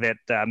fog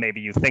that maybe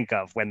you think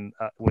of when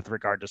with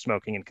regard to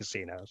smoking in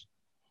casinos?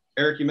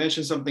 Eric, you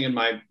mentioned something in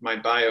my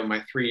bio,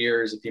 my 3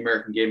 years at the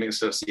American Gaming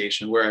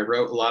Association, where I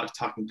wrote a lot of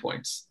talking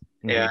points.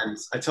 And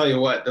I tell you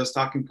what, those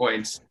talking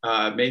points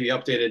may be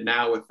updated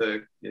now with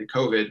the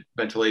COVID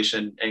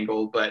ventilation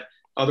angle, but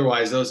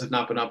otherwise those have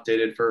not been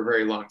updated for a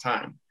very long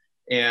time.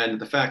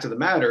 And the fact of the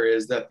matter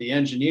is that the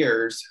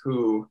engineers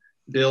who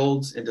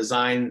build and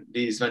design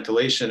these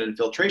ventilation and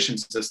filtration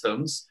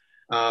systems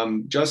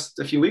just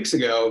a few weeks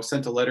ago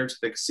sent a letter to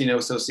the Casino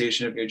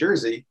Association of New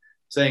Jersey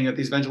saying that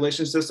these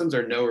ventilation systems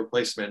are no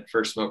replacement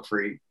for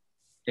smoke-free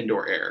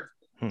indoor air.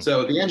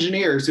 So the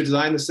engineers who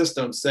design the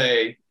system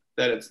say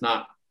that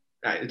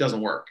it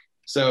doesn't work.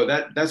 So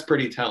that's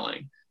pretty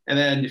telling. And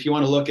then if you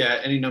want to look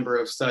at any number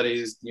of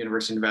studies, the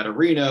University of Nevada,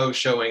 Reno,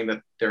 showing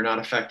that they're not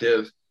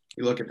effective.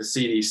 You look at the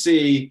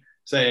CDC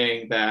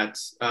saying that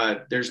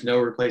there's no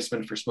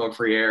replacement for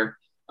smoke-free air.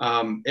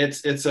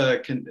 It's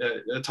a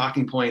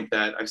talking point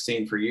that I've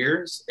seen for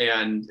years,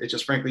 and it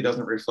just frankly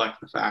doesn't reflect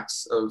the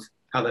facts of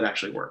how that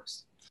actually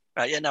works.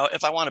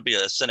 If I want to be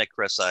a cynic,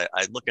 Chris, I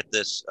look at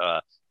this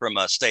from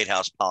a state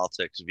house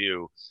politics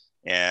view,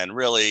 and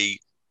really,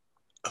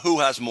 who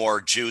has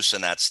more juice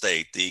in that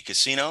state, the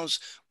casinos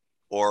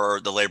or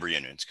the labor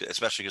unions?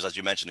 Especially because, as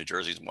you mentioned, New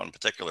Jersey is one in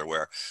particular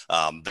where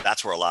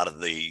that's where a lot of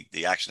the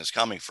action is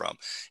coming from.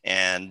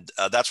 And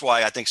that's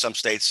why I think some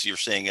states you're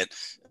seeing it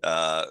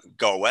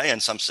go away,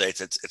 and some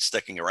states it's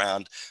sticking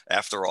around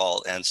after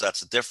all. And so that's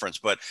the difference.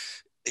 But,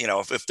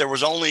 if there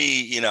was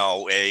only,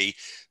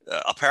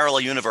 a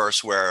parallel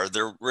universe where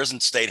there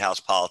isn't state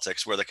house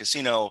politics, where the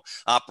casino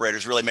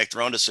operators really make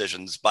their own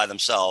decisions by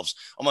themselves,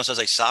 almost as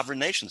a sovereign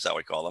nation, is how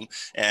we call them.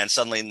 And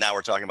suddenly now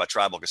we're talking about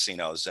tribal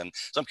casinos. And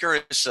so I'm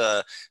curious,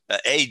 are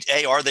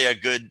they a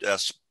good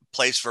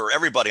place for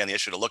everybody on the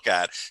issue to look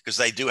at? Because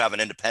they do have an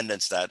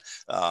independence that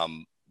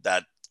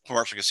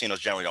commercial casinos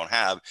generally don't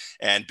have.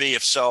 And B,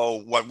 if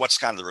so, what's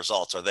kind of the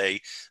results? Are they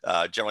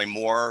generally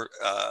more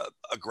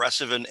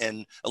aggressive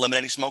in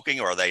eliminating smoking,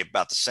 or are they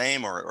about the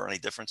same, or any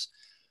difference?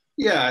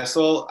 Yeah,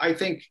 so I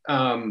think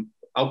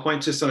I'll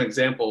point to some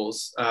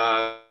examples,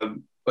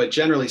 but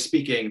generally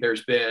speaking,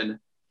 there's been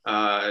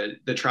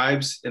the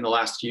tribes in the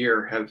last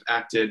year have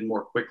acted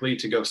more quickly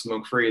to go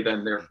smoke-free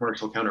than their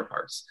commercial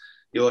counterparts.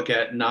 You look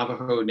at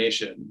Navajo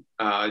Nation,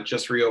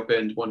 just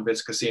reopened one of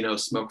its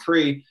casinos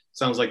smoke-free.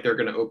 Sounds like they're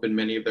going to open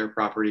many of their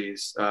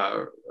properties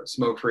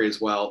smoke-free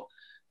as well.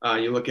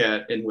 You look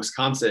at in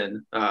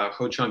Wisconsin,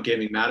 Ho Chunk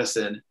Gaming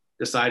Madison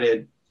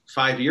decided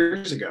 5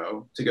 years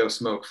ago to go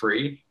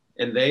smoke-free.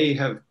 And they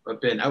have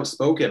been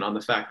outspoken on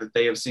the fact that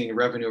they have seen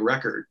revenue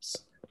records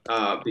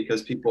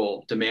because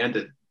people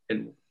demanded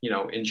and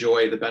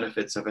enjoy the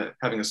benefits of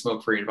having a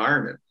smoke-free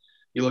environment.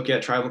 You look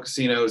at tribal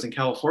casinos in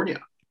California;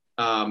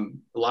 a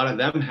lot of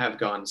them have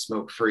gone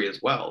smoke-free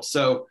as well.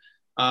 So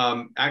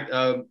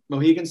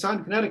Mohegan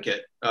Sun,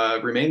 Connecticut,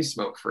 remains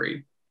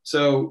smoke-free.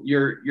 So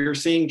you're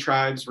seeing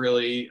tribes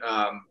really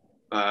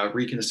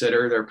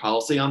reconsider their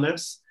policy on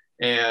this,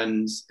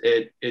 and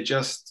it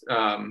just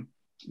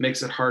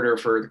makes it harder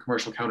for the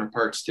commercial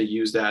counterparts to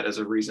use that as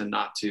a reason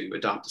not to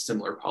adopt a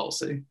similar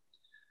policy.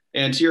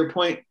 And to your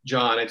point,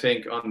 John, I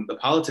think on the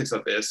politics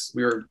of this,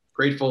 we were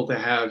grateful to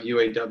have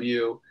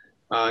UAW,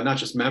 not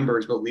just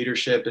members, but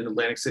leadership in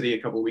Atlantic City a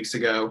couple of weeks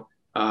ago.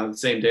 The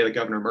same day that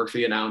Governor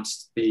Murphy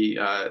announced the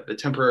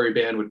temporary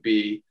ban would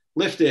be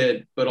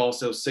lifted, but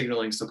also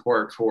signaling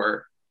support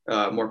for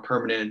more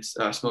permanent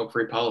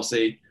smoke-free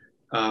policy.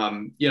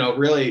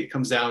 Really it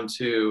comes down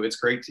to, it's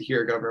great to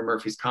hear Governor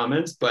Murphy's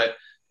comments, but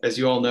as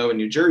you all know, in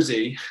New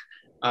Jersey,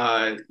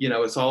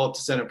 it's all up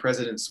to Senate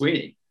President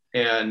Sweeney.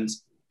 And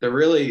there's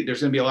going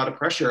to be a lot of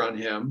pressure on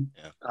him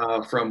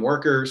from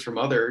workers, from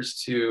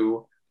others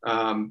to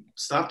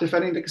stop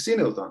defending the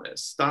casinos on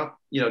this. Stop,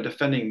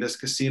 defending this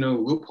casino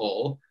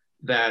loophole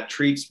that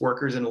treats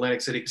workers in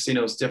Atlantic City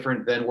casinos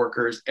different than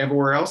workers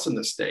everywhere else in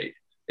the state.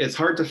 It's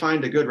hard to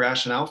find a good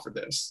rationale for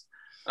this.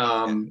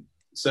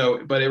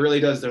 But it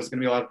really does. There's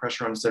going to be a lot of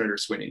pressure on Senator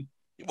Sweeney.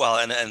 Well,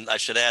 and I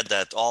should add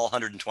that all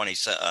 120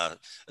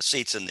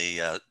 seats in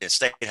the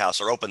State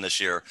House are open this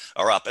year,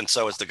 are up, and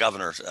so is the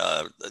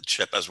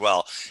governorship as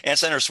well. And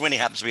Senator Sweeney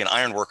happens to be an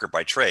iron worker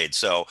by trade,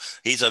 so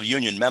he's a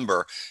union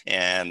member.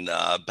 And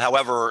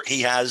however,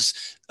 he has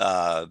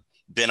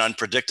been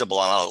unpredictable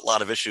on a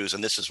lot of issues,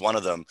 and this is one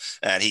of them.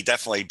 And he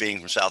definitely,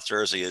 being from South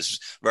Jersey, is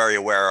very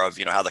aware of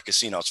how the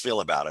casinos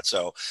feel about it.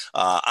 So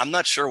I'm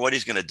not sure what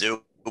he's going to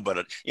do.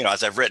 But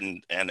as I've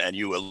written and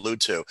you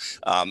allude to,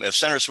 if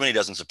Senator Sweeney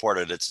doesn't support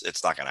it,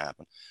 it's not going to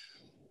happen.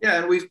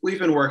 Yeah, and we've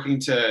been working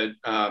to,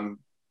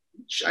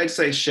 I'd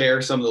say, share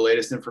some of the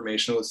latest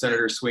information with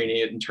Senator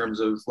Sweeney in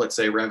terms of, let's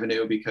say,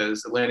 revenue,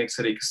 because Atlantic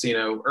City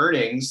casino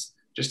earnings,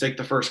 just take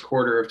the first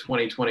quarter of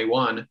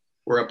 2021,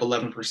 were up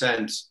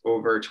 11%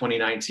 over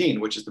 2019,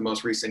 which is the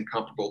most recent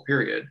comparable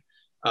period.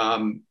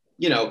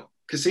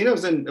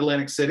 Casinos in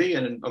Atlantic City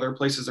and in other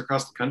places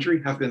across the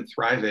country have been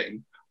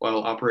thriving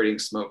while operating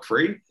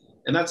smoke-free.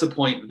 And that's a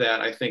point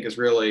that I think is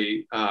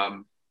really,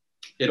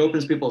 it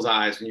opens people's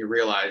eyes when you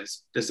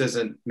realize this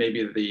isn't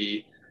maybe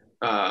the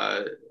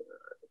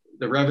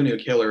revenue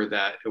killer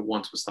that it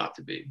once was thought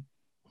to be.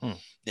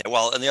 Yeah,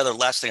 well, and the other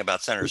last thing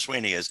about Senator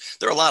Sweeney is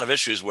there are a lot of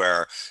issues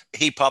where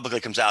he publicly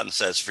comes out and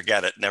says,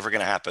 forget it, never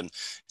going to happen.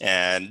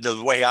 And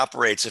the way he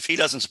operates, if he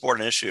doesn't support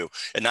an issue,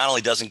 it not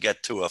only doesn't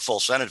get to a full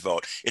Senate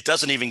vote, it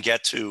doesn't even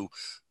get to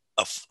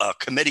a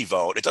committee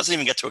vote. It doesn't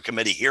even get to a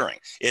committee hearing.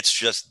 It's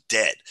just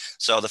dead.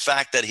 So the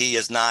fact that he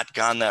has not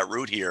gone that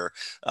route here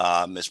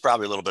is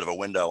probably a little bit of a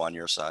window on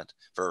your side.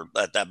 For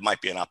that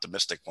might be an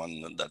optimistic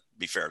one. That'd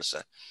be fair to say.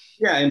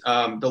 Yeah,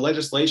 and the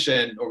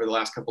legislation over the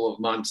last couple of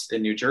months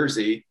in New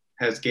Jersey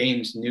has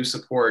gained new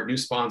support, new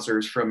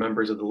sponsors from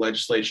members of the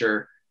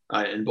legislature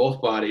in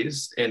both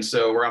bodies. And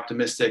so we're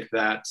optimistic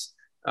that,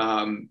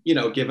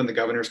 given the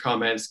governor's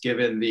comments,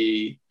 given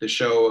the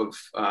show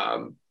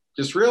of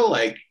just real,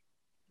 like,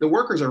 the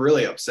workers are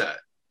really upset.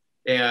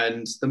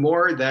 And the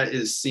more that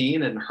is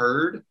seen and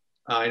heard,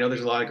 I know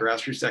there's a lot of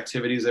grassroots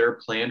activities that are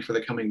planned for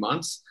the coming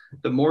months.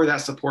 The more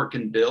that support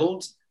can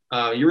build,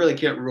 you really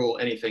can't rule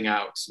anything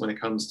out when it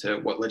comes to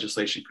what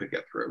legislation could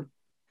get through.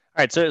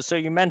 All right, so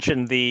you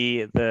mentioned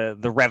the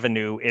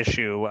revenue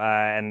issue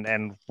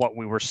and what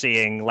we were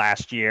seeing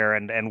last year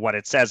and what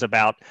it says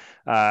about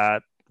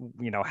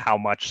how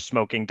much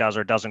smoking does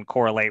or doesn't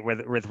correlate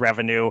with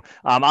revenue.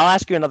 I'll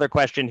ask you another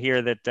question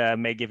here that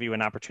may give you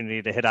an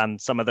opportunity to hit on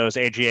some of those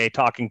AGA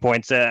talking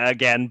points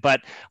again.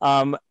 But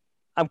I'm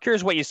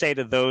curious what you say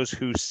to those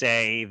who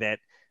say that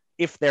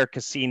if their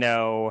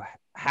casino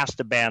has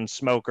to ban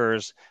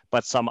smokers,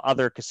 but some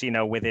other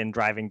casino within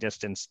driving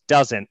distance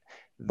doesn't,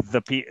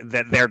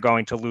 that they're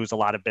going to lose a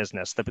lot of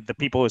business. The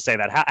people who say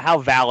that, how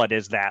valid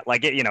is that?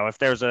 Like, if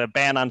there's a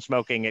ban on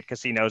smoking at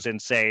casinos in,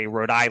 say,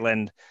 Rhode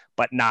Island,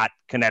 but not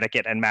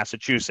Connecticut and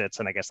Massachusetts,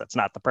 and I guess that's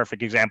not the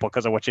perfect example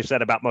because of what you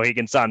said about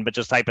Mohegan Sun, but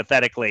just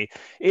hypothetically,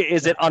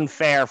 is it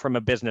unfair from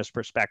a business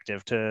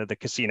perspective to the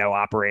casino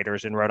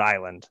operators in Rhode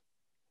Island?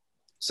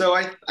 So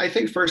I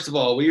think, first of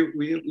all, we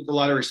have a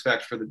lot of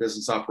respect for the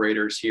business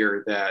operators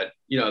here that,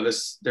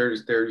 it's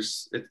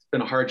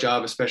been a hard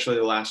job, especially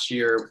the last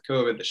year with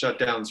COVID, the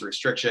shutdowns, the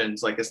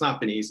restrictions, like, it's not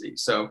been easy.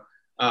 So,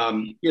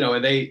 and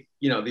they,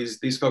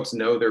 these folks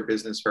know their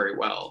business very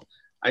well.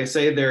 I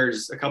say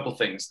there's a couple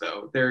things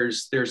though.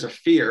 There's a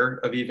fear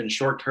of even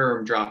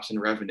short-term drops in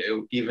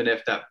revenue, even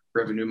if that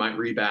revenue might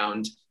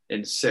rebound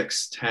in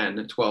 6,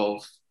 10,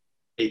 12,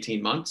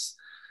 18 months.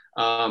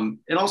 And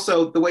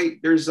also the way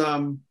there's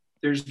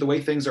the way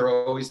things are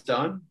always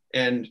done,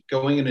 and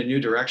going in a new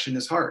direction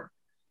is hard.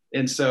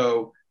 And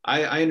so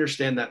I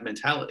understand that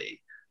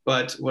mentality.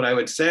 But what I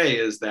would say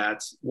is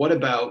that, what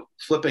about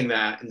flipping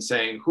that and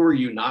saying, who are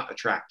you not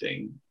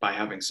attracting by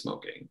having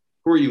smoking?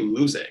 Who are you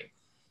losing?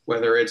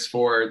 Whether it's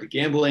for the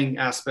gambling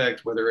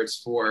aspect, whether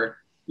it's for,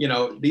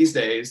 these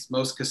days,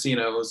 most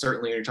casinos,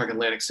 certainly when you're talking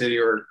Atlantic City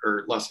or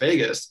Las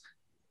Vegas,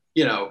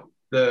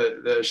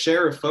 the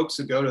share of folks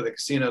who go to the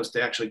casinos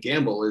to actually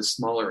gamble is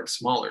smaller and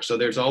smaller. So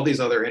there's all these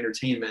other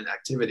entertainment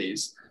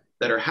activities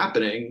that are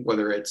happening,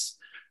 whether it's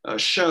a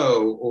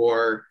show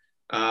or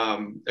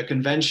a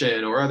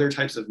convention or other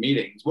types of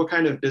meetings. What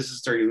kind of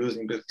business are you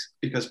losing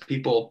because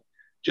people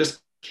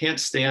just can't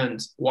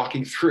stand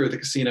walking through the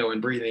casino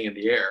and breathing in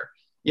the air?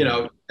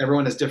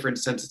 Everyone has different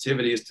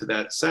sensitivities to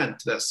that scent,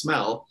 to that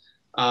smell.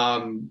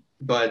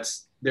 But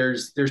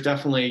there's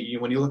definitely,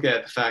 when you look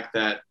at the fact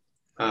that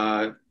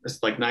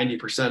it's like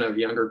 90% of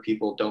younger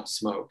people don't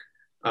smoke.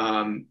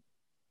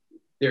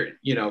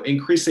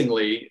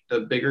 Increasingly the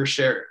bigger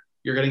share,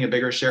 you're getting a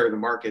bigger share of the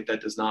market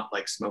that does not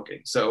like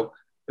smoking. So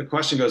the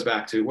question goes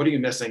back to, what are you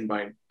missing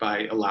by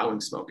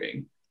allowing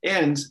smoking?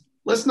 And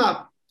let's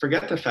not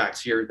forget the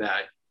facts here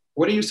that,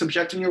 what are you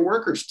subjecting your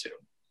workers to?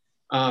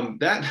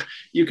 That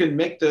you can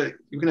have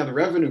the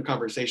revenue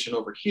conversation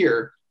over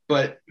here,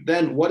 but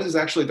then what is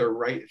actually the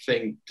right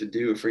thing to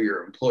do for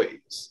your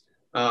employees?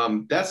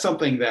 That's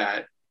something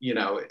that,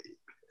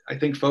 I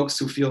think folks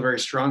who feel very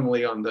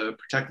strongly on the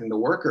protecting the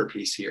worker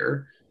piece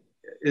here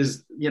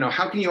is,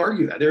 how can you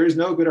argue that? There is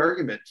no good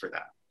argument for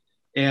that.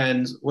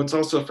 And what's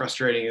also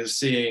frustrating is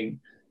seeing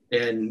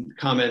in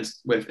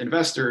comments with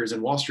investors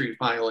and Wall Street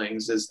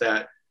filings is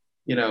that,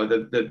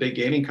 the big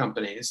gaming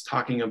companies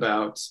talking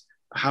about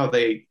how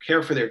they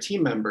care for their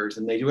team members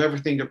and they do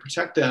everything to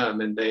protect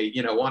them, and they,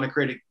 want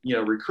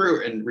to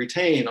recruit and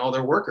retain all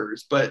their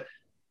workers. But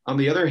on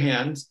the other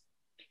hand,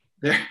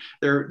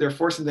 they're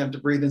forcing them to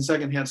breathe in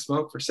secondhand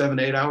smoke for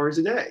 7-8 hours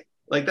a day.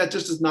 Like, that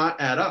just does not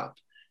add up.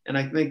 And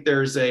I think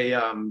there's they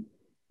want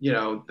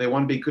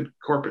to be good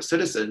corporate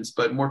citizens,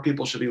 but more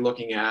people should be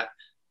looking at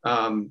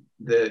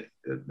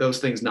those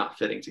things not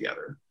fitting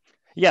together.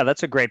 Yeah,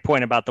 that's a great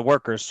point about the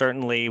workers.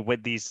 Certainly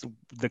with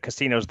the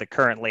casinos that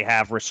currently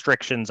have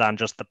restrictions on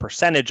just the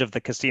percentage of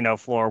the casino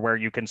floor where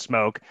you can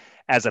smoke,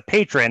 as a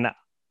patron,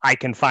 I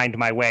can find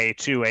my way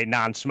to a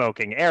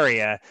non-smoking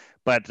area,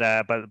 but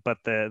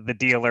the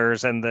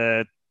dealers and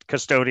the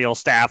custodial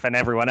staff and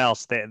everyone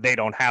else, they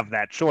don't have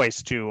that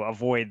choice to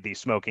avoid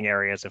these smoking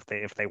areas if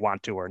they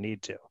want to or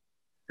need to.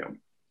 Yeah.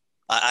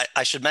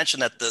 I should mention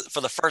that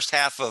for the first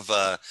half of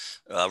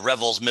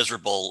Revel's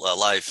miserable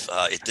life,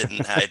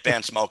 it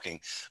banned smoking.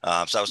 So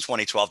that was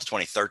 2012 to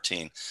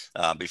 2013,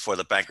 before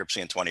the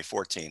bankruptcy in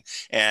 2014.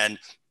 And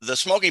the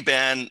smoking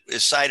ban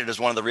is cited as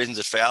one of the reasons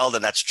it failed,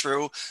 and that's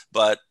true.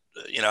 But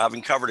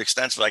having covered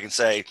extensively, I can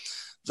say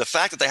the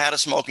fact that they had a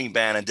smoking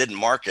ban and didn't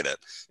market it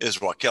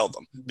is what killed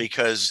them,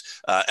 because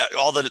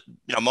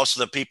most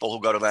of the people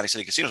who go to Atlantic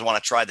City casinos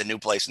want to try the new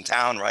place in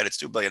town, right? It's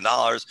 $2 billion.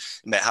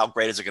 How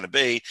great is it going to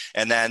be?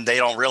 And then they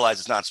don't realize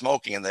it's not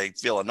smoking and they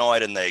feel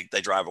annoyed and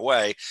they drive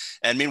away.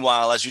 And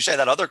meanwhile, as you say,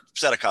 that other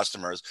set of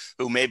customers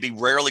who maybe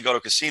rarely go to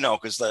a casino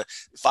because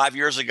 5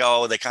 years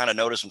ago, they kind of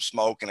noticed some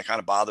smoke and it kind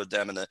of bothered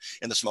them in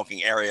the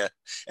smoking area.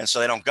 And so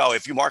they don't go.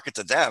 If you market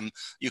to them,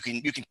 you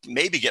can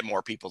maybe get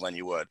more people than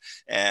you would.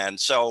 And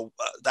so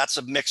that's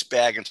a mixed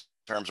bag in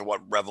terms of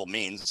what Revel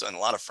means on a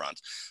lot of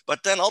fronts.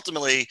 But then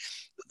ultimately,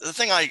 the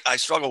thing I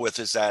struggle with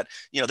is that,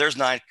 there's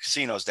 9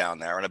 casinos down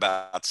there and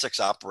about 6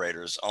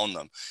 operators own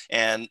them.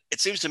 And it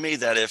seems to me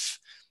that if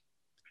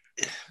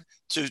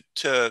to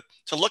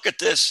look at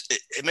this,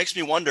 it makes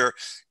me wonder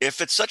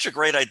if it's such a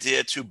great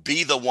idea to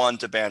be the one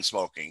to ban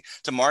smoking,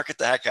 to market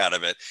the heck out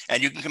of it,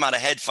 and you can come out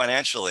ahead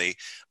financially.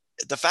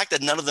 The fact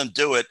that none of them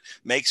do it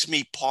makes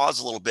me pause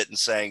a little bit and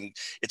saying,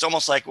 it's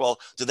almost like, well,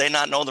 do they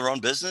not know their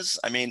own business?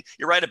 I mean,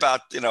 you're right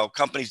about,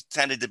 companies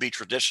tended to be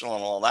traditional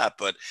and all that,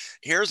 but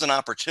here's an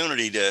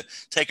opportunity to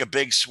take a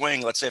big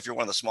swing. Let's say if you're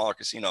one of the smaller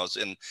casinos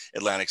in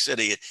Atlantic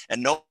City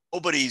and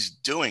nobody's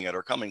doing it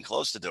or coming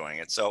close to doing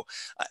it. So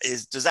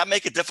does that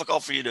make it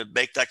difficult for you to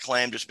make that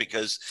claim just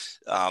because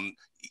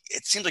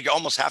it seems like you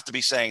almost have to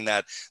be saying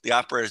that the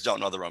operators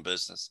don't know their own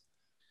business?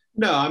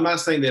 No, I'm not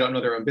saying they don't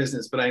know their own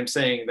business, but I'm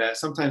saying that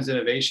sometimes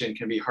innovation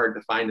can be hard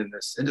to find in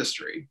this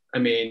industry. I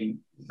mean,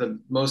 the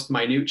most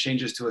minute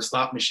changes to a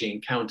slot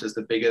machine count as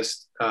the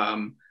biggest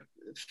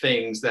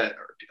things that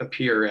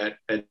appear at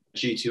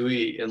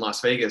G2E in Las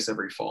Vegas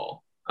every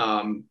fall.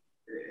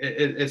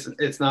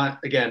 It's not,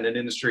 again, an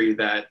industry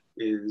that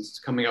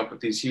is coming up with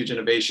these huge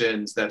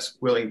innovations that's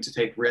willing to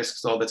take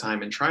risks all the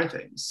time and try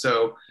things.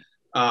 So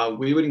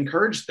we would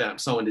encourage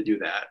someone to do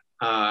that.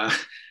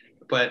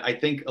 But I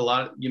think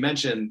you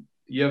mentioned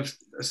you have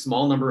a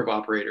small number of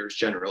operators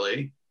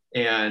generally,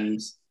 and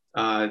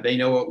they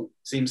know what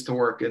seems to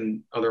work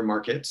in other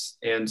markets.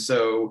 And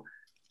so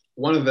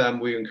one of them,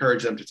 we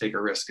encourage them to take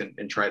a risk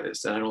and try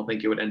this. And I don't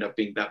think it would end up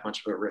being that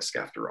much of a risk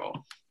after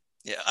all.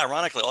 Yeah,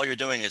 ironically, all you're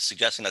doing is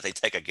suggesting that they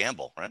take a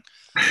gamble, right?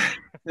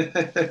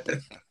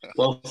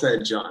 Well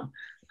said, John.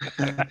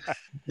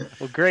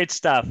 Well, great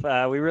stuff.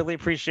 We really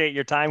appreciate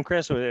your time,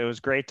 Chris. It was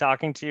great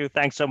talking to you.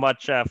 Thanks so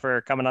much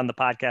for coming on the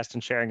podcast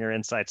and sharing your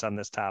insights on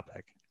this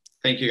topic.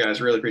 Thank you, guys.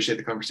 Really appreciate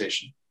the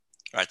conversation.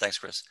 All right. Thanks,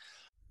 Chris.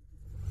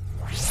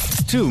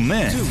 2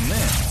 men.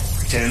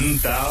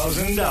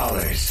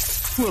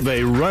 $10,000. Will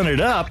they run it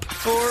up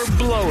or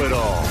blow it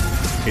all?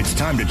 It's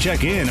time to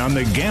check in on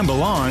the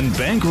Gamble On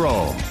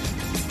bankroll.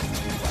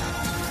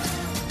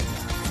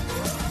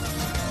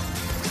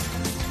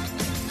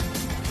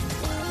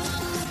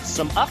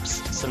 Some ups,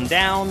 some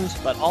downs,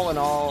 but all in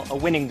all, a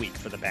winning week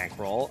for the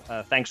bankroll,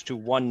 thanks to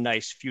one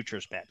nice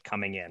futures bet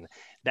coming in.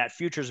 That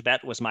futures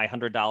bet was my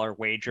 $100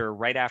 wager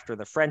right after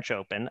the French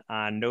Open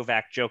on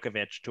Novak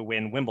Djokovic to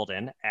win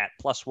Wimbledon at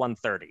plus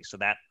 130. So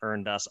that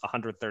earned us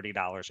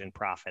 $130 in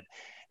profit.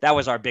 That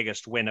was our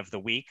biggest win of the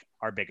week.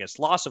 Our biggest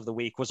loss of the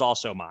week was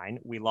also mine.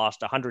 We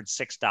lost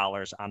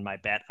 $106 on my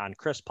bet on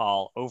Chris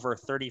Paul over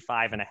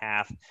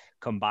 35.5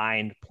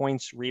 combined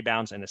points,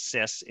 rebounds, and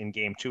assists in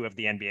Game 2 of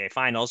the NBA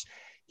Finals.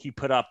 He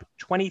put up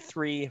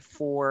 23,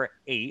 4,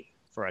 8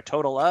 for a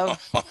total of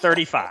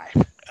 35.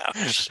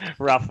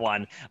 Rough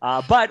one.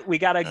 But we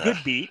got a good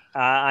beat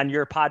on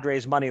your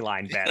Padres money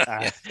line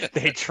bet.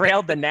 They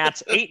trailed the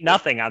Nats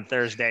 8-0 on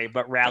Thursday,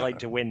 but rallied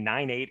to win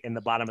 9-8 in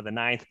the bottom of the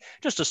ninth.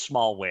 Just a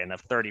small win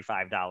of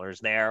 $35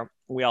 there.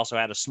 We also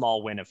had a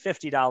small win of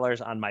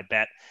 $50 on my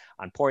bet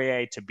on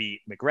Poirier to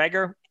beat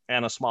McGregor,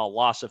 and a small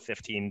loss of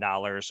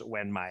 $15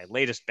 when my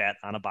latest bet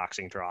on a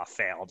boxing draw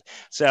failed.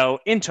 So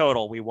in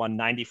total, we won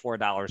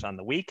 $94 on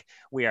the week.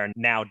 We are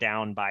now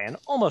down by an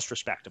almost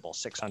respectable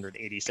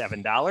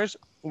 $687.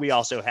 We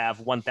also have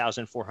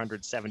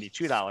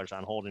 $1,472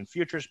 on hold in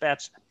futures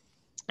bets.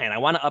 And I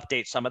want to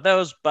update some of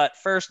those. But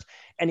first,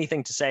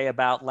 anything to say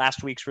about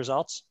last week's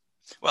results?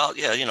 Well,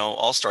 yeah,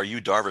 All-Star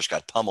Yu Darvish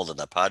got pummeled in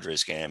that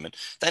Padres game. And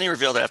then he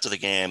revealed after the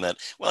game that,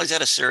 well, he's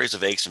had a series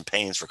of aches and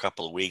pains for a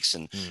couple of weeks,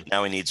 and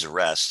now he needs a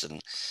rest. And,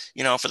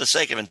 for the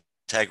sake of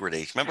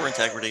integrity, remember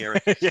integrity,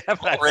 Eric? Yeah,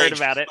 I heard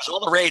about it. It was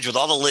all the rage with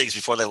all the leagues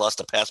before they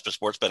lost a pass for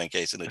sports betting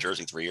case in New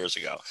Jersey 3 years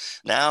ago.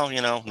 Now,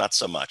 not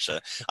so much.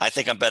 I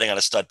think I'm betting on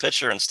a stud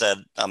pitcher. Instead,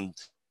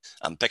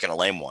 I'm picking a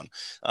lame one.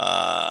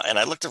 And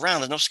I looked around.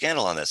 There's no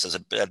scandal on this, as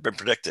it had been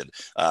predicted.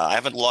 I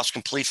haven't lost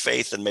complete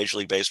faith in Major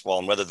League Baseball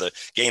and whether the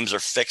games are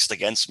fixed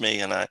against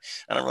me. And I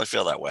don't really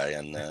feel that way.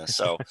 And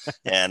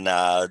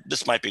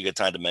this might be a good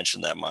time to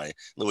mention that my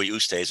Louis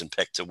Oosthuizen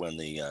picked to win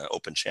the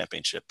Open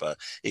Championship.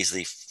 He's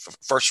the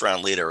first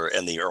round leader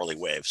in the early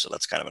wave. So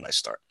that's kind of a nice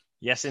start.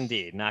 Yes,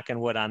 indeed. Knocking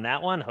wood on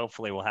that one.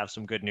 Hopefully we'll have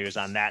some good news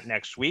on that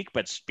next week.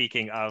 But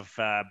speaking of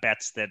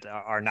bets that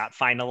are not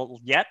final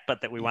yet,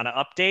 but that we want to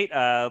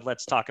update,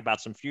 let's talk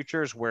about some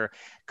futures. We're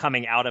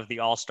coming out of the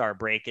All-Star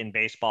break in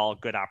baseball.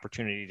 Good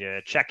opportunity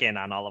to check in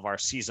on all of our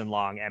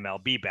season-long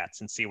MLB bets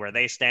and see where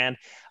they stand.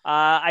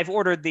 I've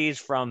ordered these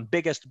from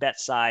biggest bet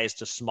size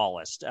to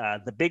smallest.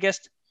 The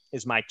biggest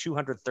is my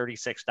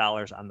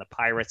 $236 on the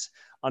Pirates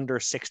under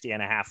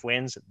 60.5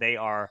 wins. They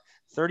are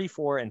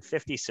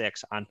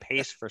 34-56 on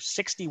pace for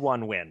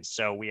 61 wins.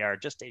 So we are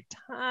just a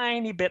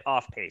tiny bit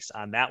off pace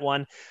on that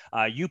one.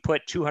 You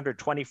put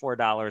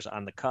 $224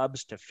 on the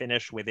Cubs to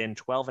finish within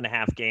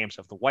 12.5 games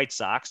of the White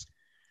Sox.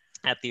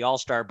 At the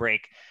All-Star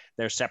break,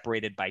 they're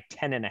separated by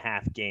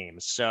 10.5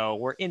 games. So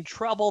we're in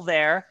trouble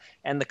there,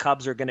 and the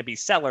Cubs are going to be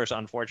sellers,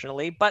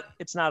 unfortunately, but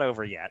it's not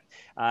over yet.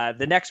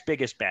 The next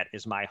biggest bet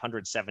is my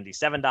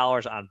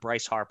 $177 on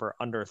Bryce Harper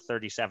under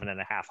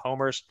 37.5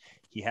 homers.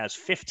 He has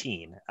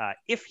 15.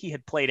 If he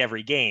had played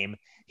every game,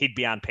 he'd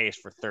be on pace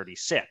for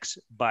 36,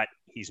 but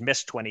he's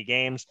missed 20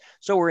 games,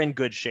 so we're in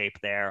good shape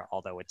there,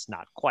 although it's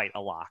not quite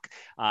a lock.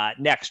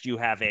 Next, you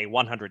have a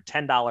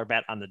 $110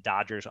 bet on the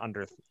Dodgers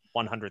under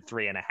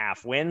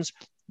 103.5 wins.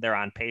 They're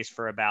on pace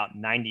for about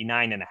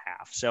 99.5.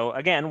 So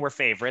again, we're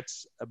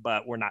favorites,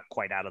 but we're not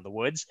quite out of the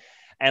woods.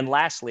 And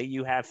lastly,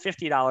 you have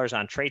 $50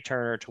 on Trey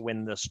Turner to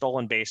win the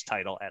stolen base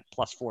title at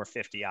plus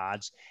 450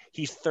 odds.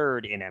 He's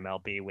third in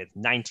MLB with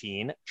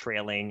 19,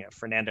 trailing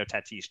Fernando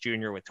Tatis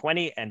Jr. with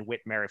 20 and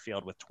Whit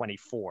Merrifield with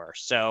 24.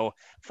 So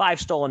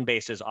 5 stolen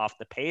bases off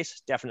the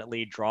pace,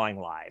 definitely drawing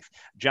live.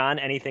 John,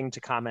 anything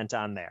to comment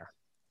on there?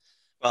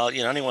 Well,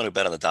 anyone who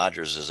bet on the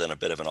Dodgers is in a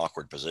bit of an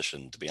awkward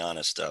position, to be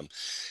honest.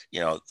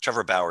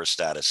 Trevor Bauer's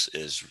status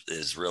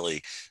is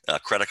really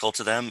critical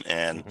to them,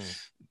 and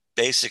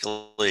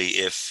basically,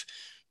 if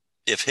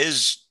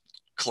his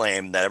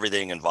claim that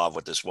everything involved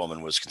with this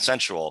woman was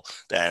consensual,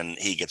 then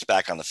he gets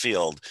back on the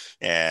field,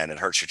 and it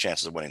hurts your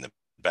chances of winning the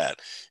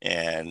bet.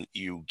 And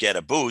you get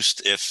a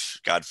boost if,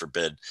 God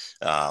forbid,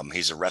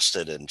 he's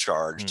arrested and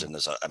charged. And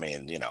it's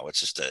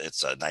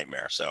a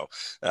nightmare. So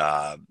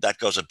that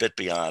goes a bit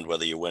beyond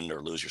whether you win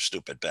or lose your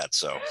stupid bet.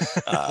 So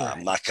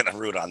I'm not going to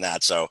root on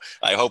that. So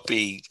I hope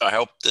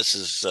this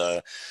is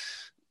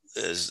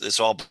this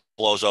all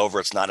blows over.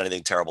 It's not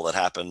anything terrible that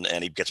happened,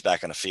 and he gets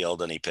back on the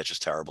field and he pitches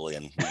terribly,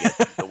 and we get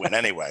the win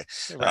anyway.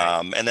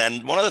 Right. And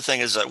then one other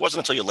thing is, it wasn't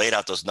until you laid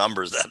out those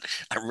numbers that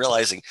I'm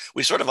realizing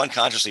we sort of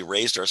unconsciously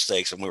raised our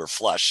stakes when we were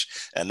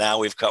flush, and now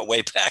we've cut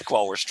way back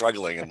while we're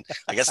struggling. And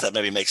I guess that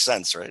maybe makes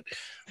sense, right?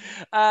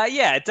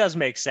 Yeah, it does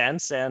make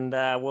sense, and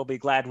we'll be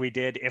glad we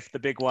did if the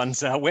big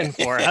ones win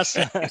for us.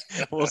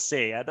 We'll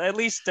see. At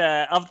least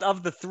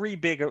of the 3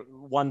 big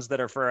ones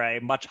that are for a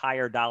much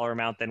higher dollar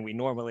amount than we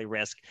normally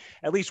risk,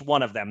 at least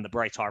one of them, the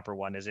Bryce Harper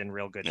one, is in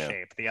real good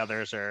shape. The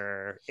others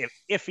are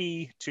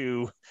iffy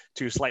to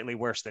slightly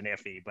worse than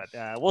iffy, but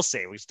we'll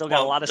see. We still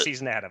got a lot of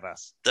season ahead of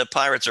us. The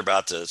Pirates are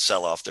about to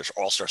sell off their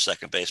all-star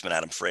second baseman,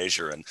 Adam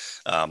Frazier, and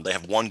they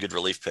have one good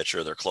relief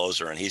pitcher, their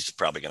closer, and he's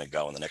probably going to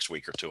go in the next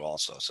week or two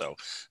also. So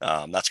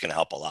that's going to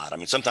help a lot. I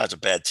mean, sometimes a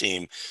bad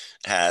team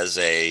has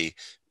a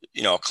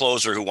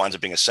closer who winds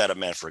up being a setup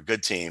man for a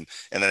good team,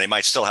 and then they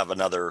might still have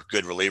another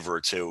good reliever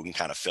or two who can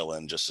kind of fill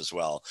in just as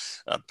well.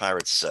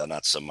 Pirates,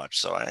 not so much.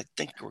 So I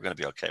think we're going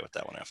to be okay with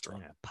that one after all.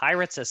 Yeah.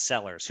 Pirates as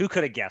sellers. Who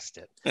could have guessed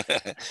it?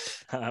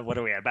 What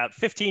are we at? About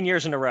 15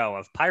 years in a row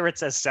of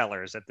Pirates as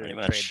sellers at the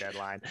trade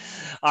deadline.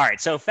 All right.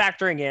 So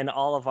factoring in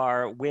all of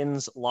our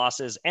wins,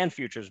 losses, and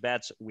futures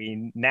bets,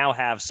 we now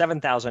have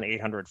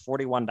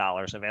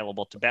 $7,841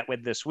 available to bet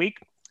with this week.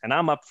 And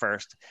I'm up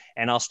first,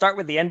 and I'll start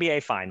with the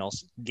NBA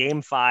Finals.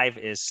 Game 5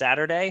 is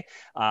Saturday,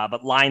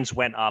 but lines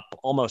went up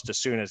almost as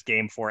soon as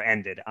Game 4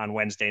 ended on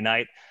Wednesday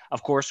night.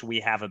 Of course, we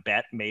have a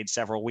bet made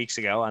several weeks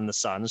ago on the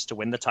Suns to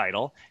win the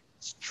title.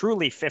 It's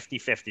truly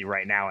 50-50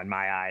 right now in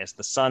my eyes.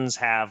 The Suns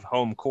have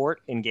home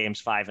court in Games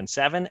 5 and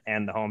 7,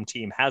 and the home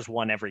team has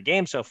won every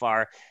game so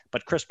far,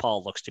 but Chris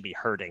Paul looks to be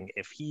hurting.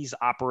 If he's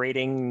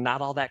operating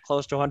not all that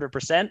close to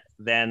 100%,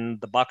 then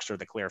the Bucks are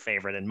the clear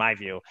favorite in my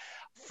view.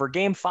 For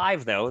Game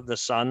 5, though, the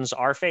Suns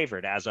are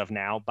favored as of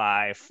now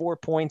by 4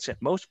 points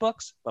at most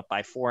books, but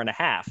by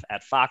 4.5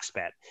 at Fox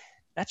Bet.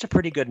 That's a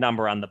pretty good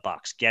number on the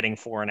Bucks, getting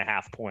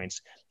 4.5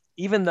 points.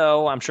 Even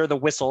though I'm sure the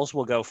whistles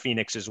will go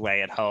Phoenix's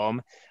way at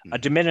home, a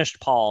diminished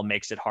Paul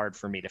makes it hard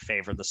for me to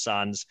favor the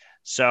Suns.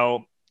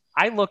 So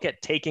I look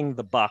at taking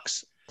the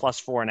Bucks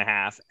plus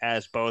 4.5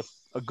 as both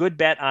a good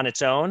bet on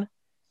its own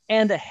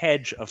and a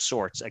hedge of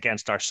sorts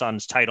against our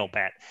Suns title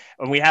bet.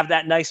 And we have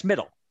that nice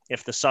middle.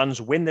 If the Suns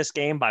win this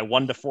game by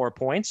 1 to 4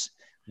 points,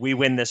 we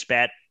win this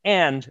bet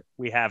and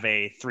we have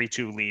a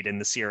 3-2 lead in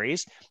the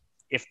series.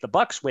 If the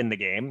Bucks win the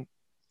game,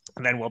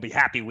 then we'll be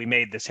happy we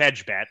made this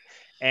hedge bet.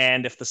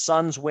 And if the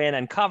Suns win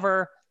and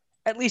cover,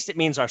 at least it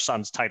means our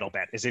Suns title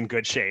bet is in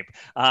good shape.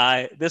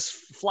 This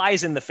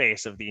flies in the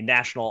face of the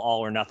National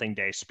All or Nothing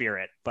Day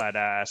spirit, but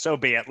so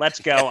be it.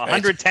 Let's go.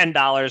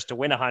 $110 to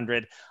win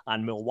 100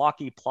 on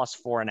Milwaukee plus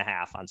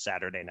 4.5 on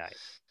Saturday night.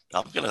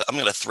 I'm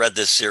gonna thread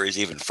this series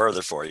even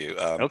further for you.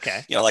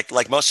 Okay.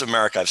 Like most of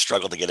America, I've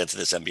struggled to get into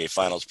this NBA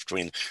Finals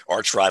between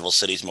arch rival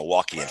cities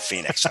Milwaukee and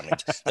Phoenix. I mean,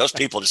 those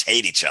people just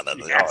hate each other.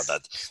 Yes.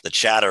 The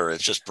chatter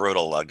is just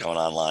brutal going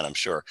online, I'm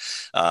sure.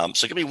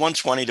 So give me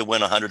 120 to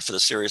win 100 for the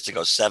series to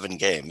go 7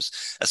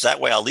 games. As that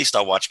way, at least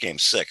I'll watch Game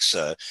 6,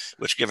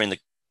 which, given the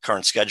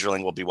current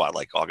scheduling, will be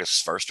like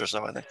August 1st or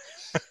so, I think.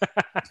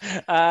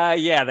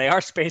 Yeah, they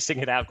are spacing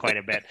it out quite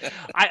a bit.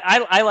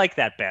 I like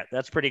that bet.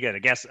 That's pretty good. I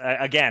guess,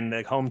 again,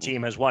 the home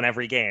team has won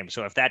every game.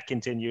 So if that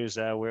continues,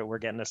 we're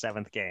getting a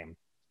 7th game.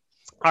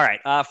 All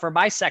right. For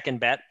my second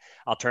bet,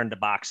 I'll turn to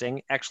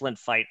boxing. Excellent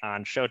fight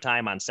on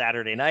Showtime on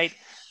Saturday night,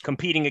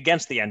 competing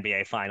against the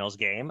NBA Finals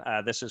game.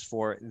 This is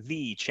for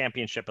the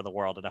championship of the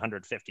world at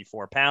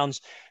 154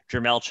 pounds.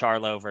 Jermell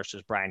Charlo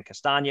versus Brian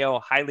Castano.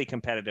 Highly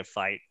competitive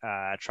fight.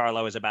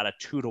 Charlo is about a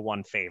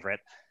 2-1 favorite.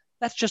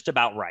 That's just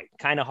about right.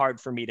 Kind of hard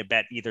for me to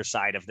bet either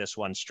side of this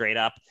one straight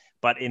up.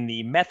 But in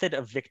the method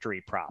of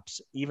victory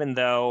props, even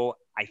though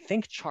I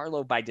think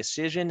Charlo by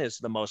decision is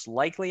the most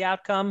likely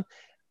outcome,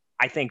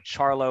 I think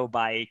Charlo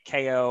by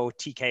KO,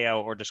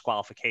 TKO, or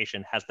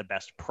disqualification has the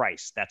best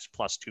price. That's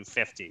plus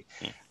 250.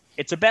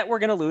 It's a bet we're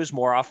going to lose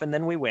more often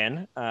than we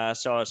win.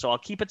 So I'll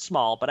keep it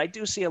small, but I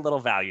do see a little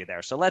value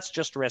there. So let's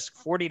just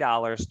risk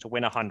 $40 to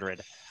win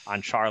 100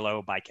 on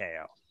Charlo by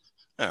KO.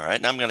 All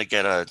right. Now I'm going to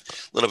get a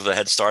little bit of a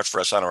head start for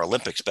us on our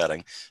Olympics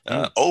betting.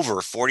 Over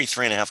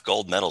 43.5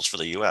 gold medals for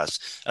the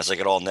U.S. as I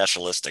get all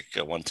nationalistic,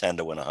 110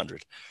 to win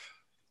 100.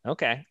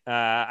 Okay.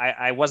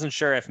 I wasn't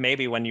sure if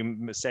maybe when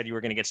you said you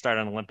were going to get started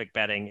on Olympic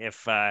betting,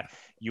 if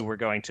you were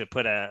going to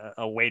put a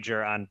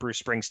wager on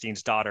Bruce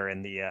Springsteen's daughter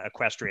in the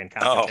equestrian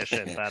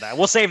competition, but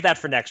we'll save that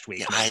for next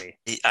week.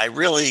 Yeah, I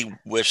really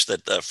wish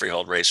that the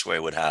Freehold Raceway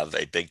would have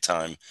a big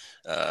time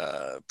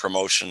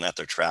promotion at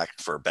their track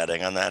for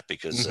betting on that,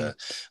 because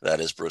that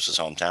is Bruce's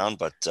hometown,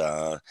 but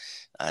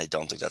I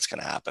don't think that's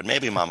going to happen.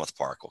 Maybe Monmouth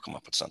Park will come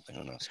up with something.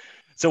 Who knows?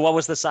 So what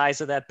was the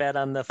size of that bet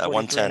on the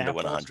 110 to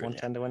win 100?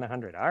 110 to win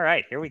 100. All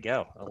right, here we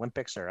go.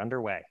 Olympics are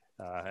underway,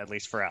 at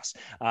least for us.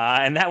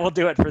 And that will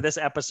do it for this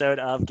episode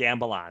of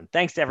Gamble On.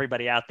 Thanks to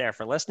everybody out there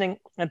for listening.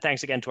 And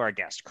thanks again to our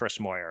guest, Chris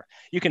Moyer.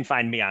 You can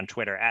find me on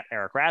Twitter at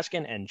Eric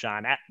Raskin and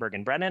John at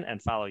Bergen Brennan,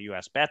 and follow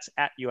US Bets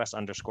at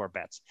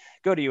US_bets.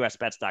 Go to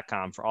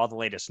usbets.com for all the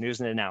latest news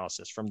and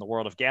analysis from the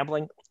world of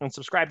gambling, and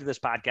subscribe to this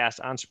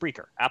podcast on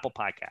Spreaker, Apple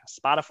Podcasts,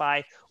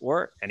 Spotify,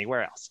 or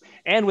anywhere else.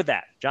 And with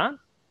that, John,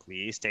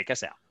 please take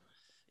us out.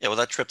 Yeah, well,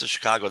 that trip to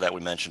Chicago that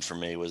we mentioned for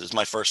me was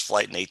my first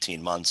flight in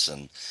 18 months.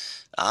 And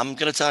I'm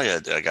going to tell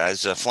you,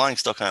 guys, flying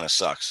still kind of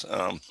sucks.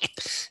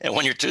 And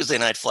when your Tuesday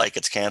night flight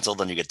gets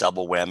canceled and you get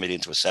double whammied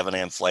into a 7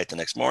 a.m. flight the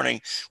next morning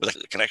with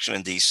a connection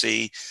in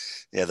D.C.,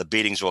 yeah, the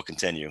beatings will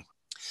continue.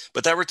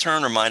 But that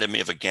return reminded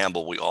me of a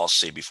gamble we all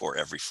see before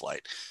every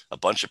flight. A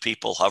bunch of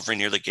people hovering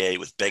near the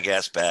gate with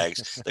big-ass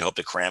bags they hope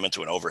to cram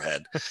into an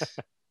overhead.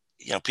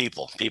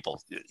 People,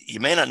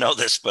 you may not know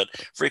this, but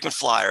frequent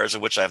flyers,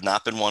 of which I have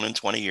not been one in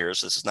 20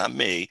 years, this is not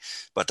me,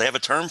 but they have a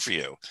term for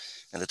you.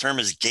 And the term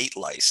is gate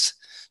lice.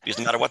 Because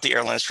no matter what the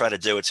airlines try to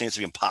do, it seems to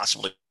be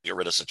impossible to get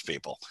rid of such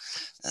people.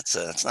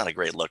 That's not a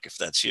great look if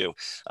that's you.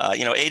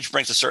 Age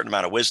brings a certain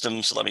amount of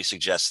wisdom. So let me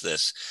suggest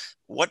this.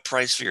 What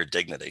price for your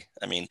dignity?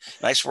 I mean,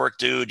 nice work,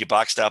 dude. You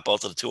boxed out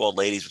both of the 2 old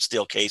ladies with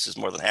steel cases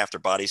more than half their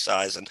body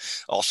size, and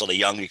also the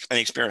young,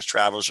 inexperienced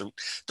travelers who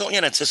don't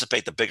yet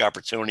anticipate the big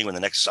opportunity when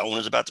the next zone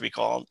is about to be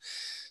called.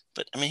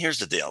 But I mean, here's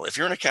the deal. If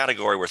you're in a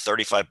category where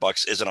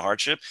 $35 isn't a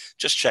hardship,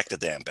 just check the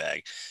damn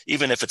bag,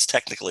 even if it's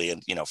technically,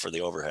 for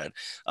the overhead.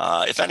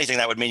 If anything,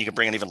 that would mean you can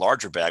bring an even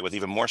larger bag with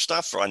even more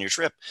stuff on your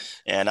trip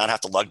and not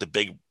have to lug the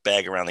big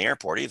bag around the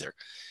airport either.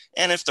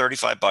 And if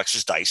 $35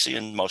 is dicey,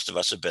 and most of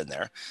us have been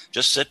there,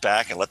 just sit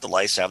back and let the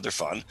lice have their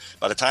fun.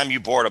 By the time you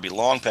board, it'll be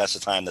long past the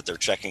time that they're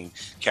checking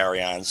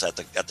carry-ons at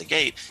the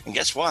gate. And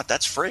guess what?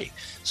 That's free.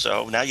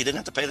 So now you didn't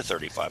have to pay the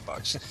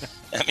 $35.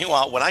 And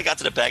meanwhile, when I got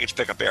to the baggage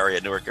pickup area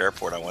at Newark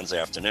Airport on Wednesday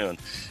afternoon,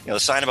 the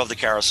sign above the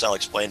carousel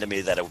explained to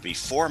me that it would be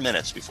 4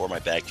 minutes before my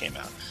bag came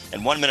out.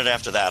 And 1 minute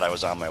after that, I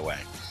was on my way.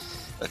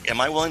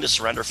 Am I willing to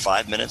surrender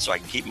 5 minutes so I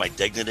can keep my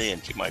dignity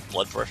and keep my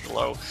blood pressure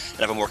low and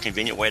have a more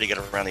convenient way to get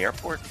around the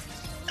airport?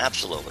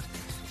 Absolutely.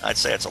 I'd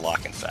say it's a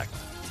lock, in fact.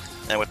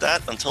 And with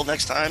that, until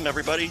next time,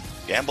 everybody,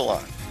 gamble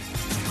on.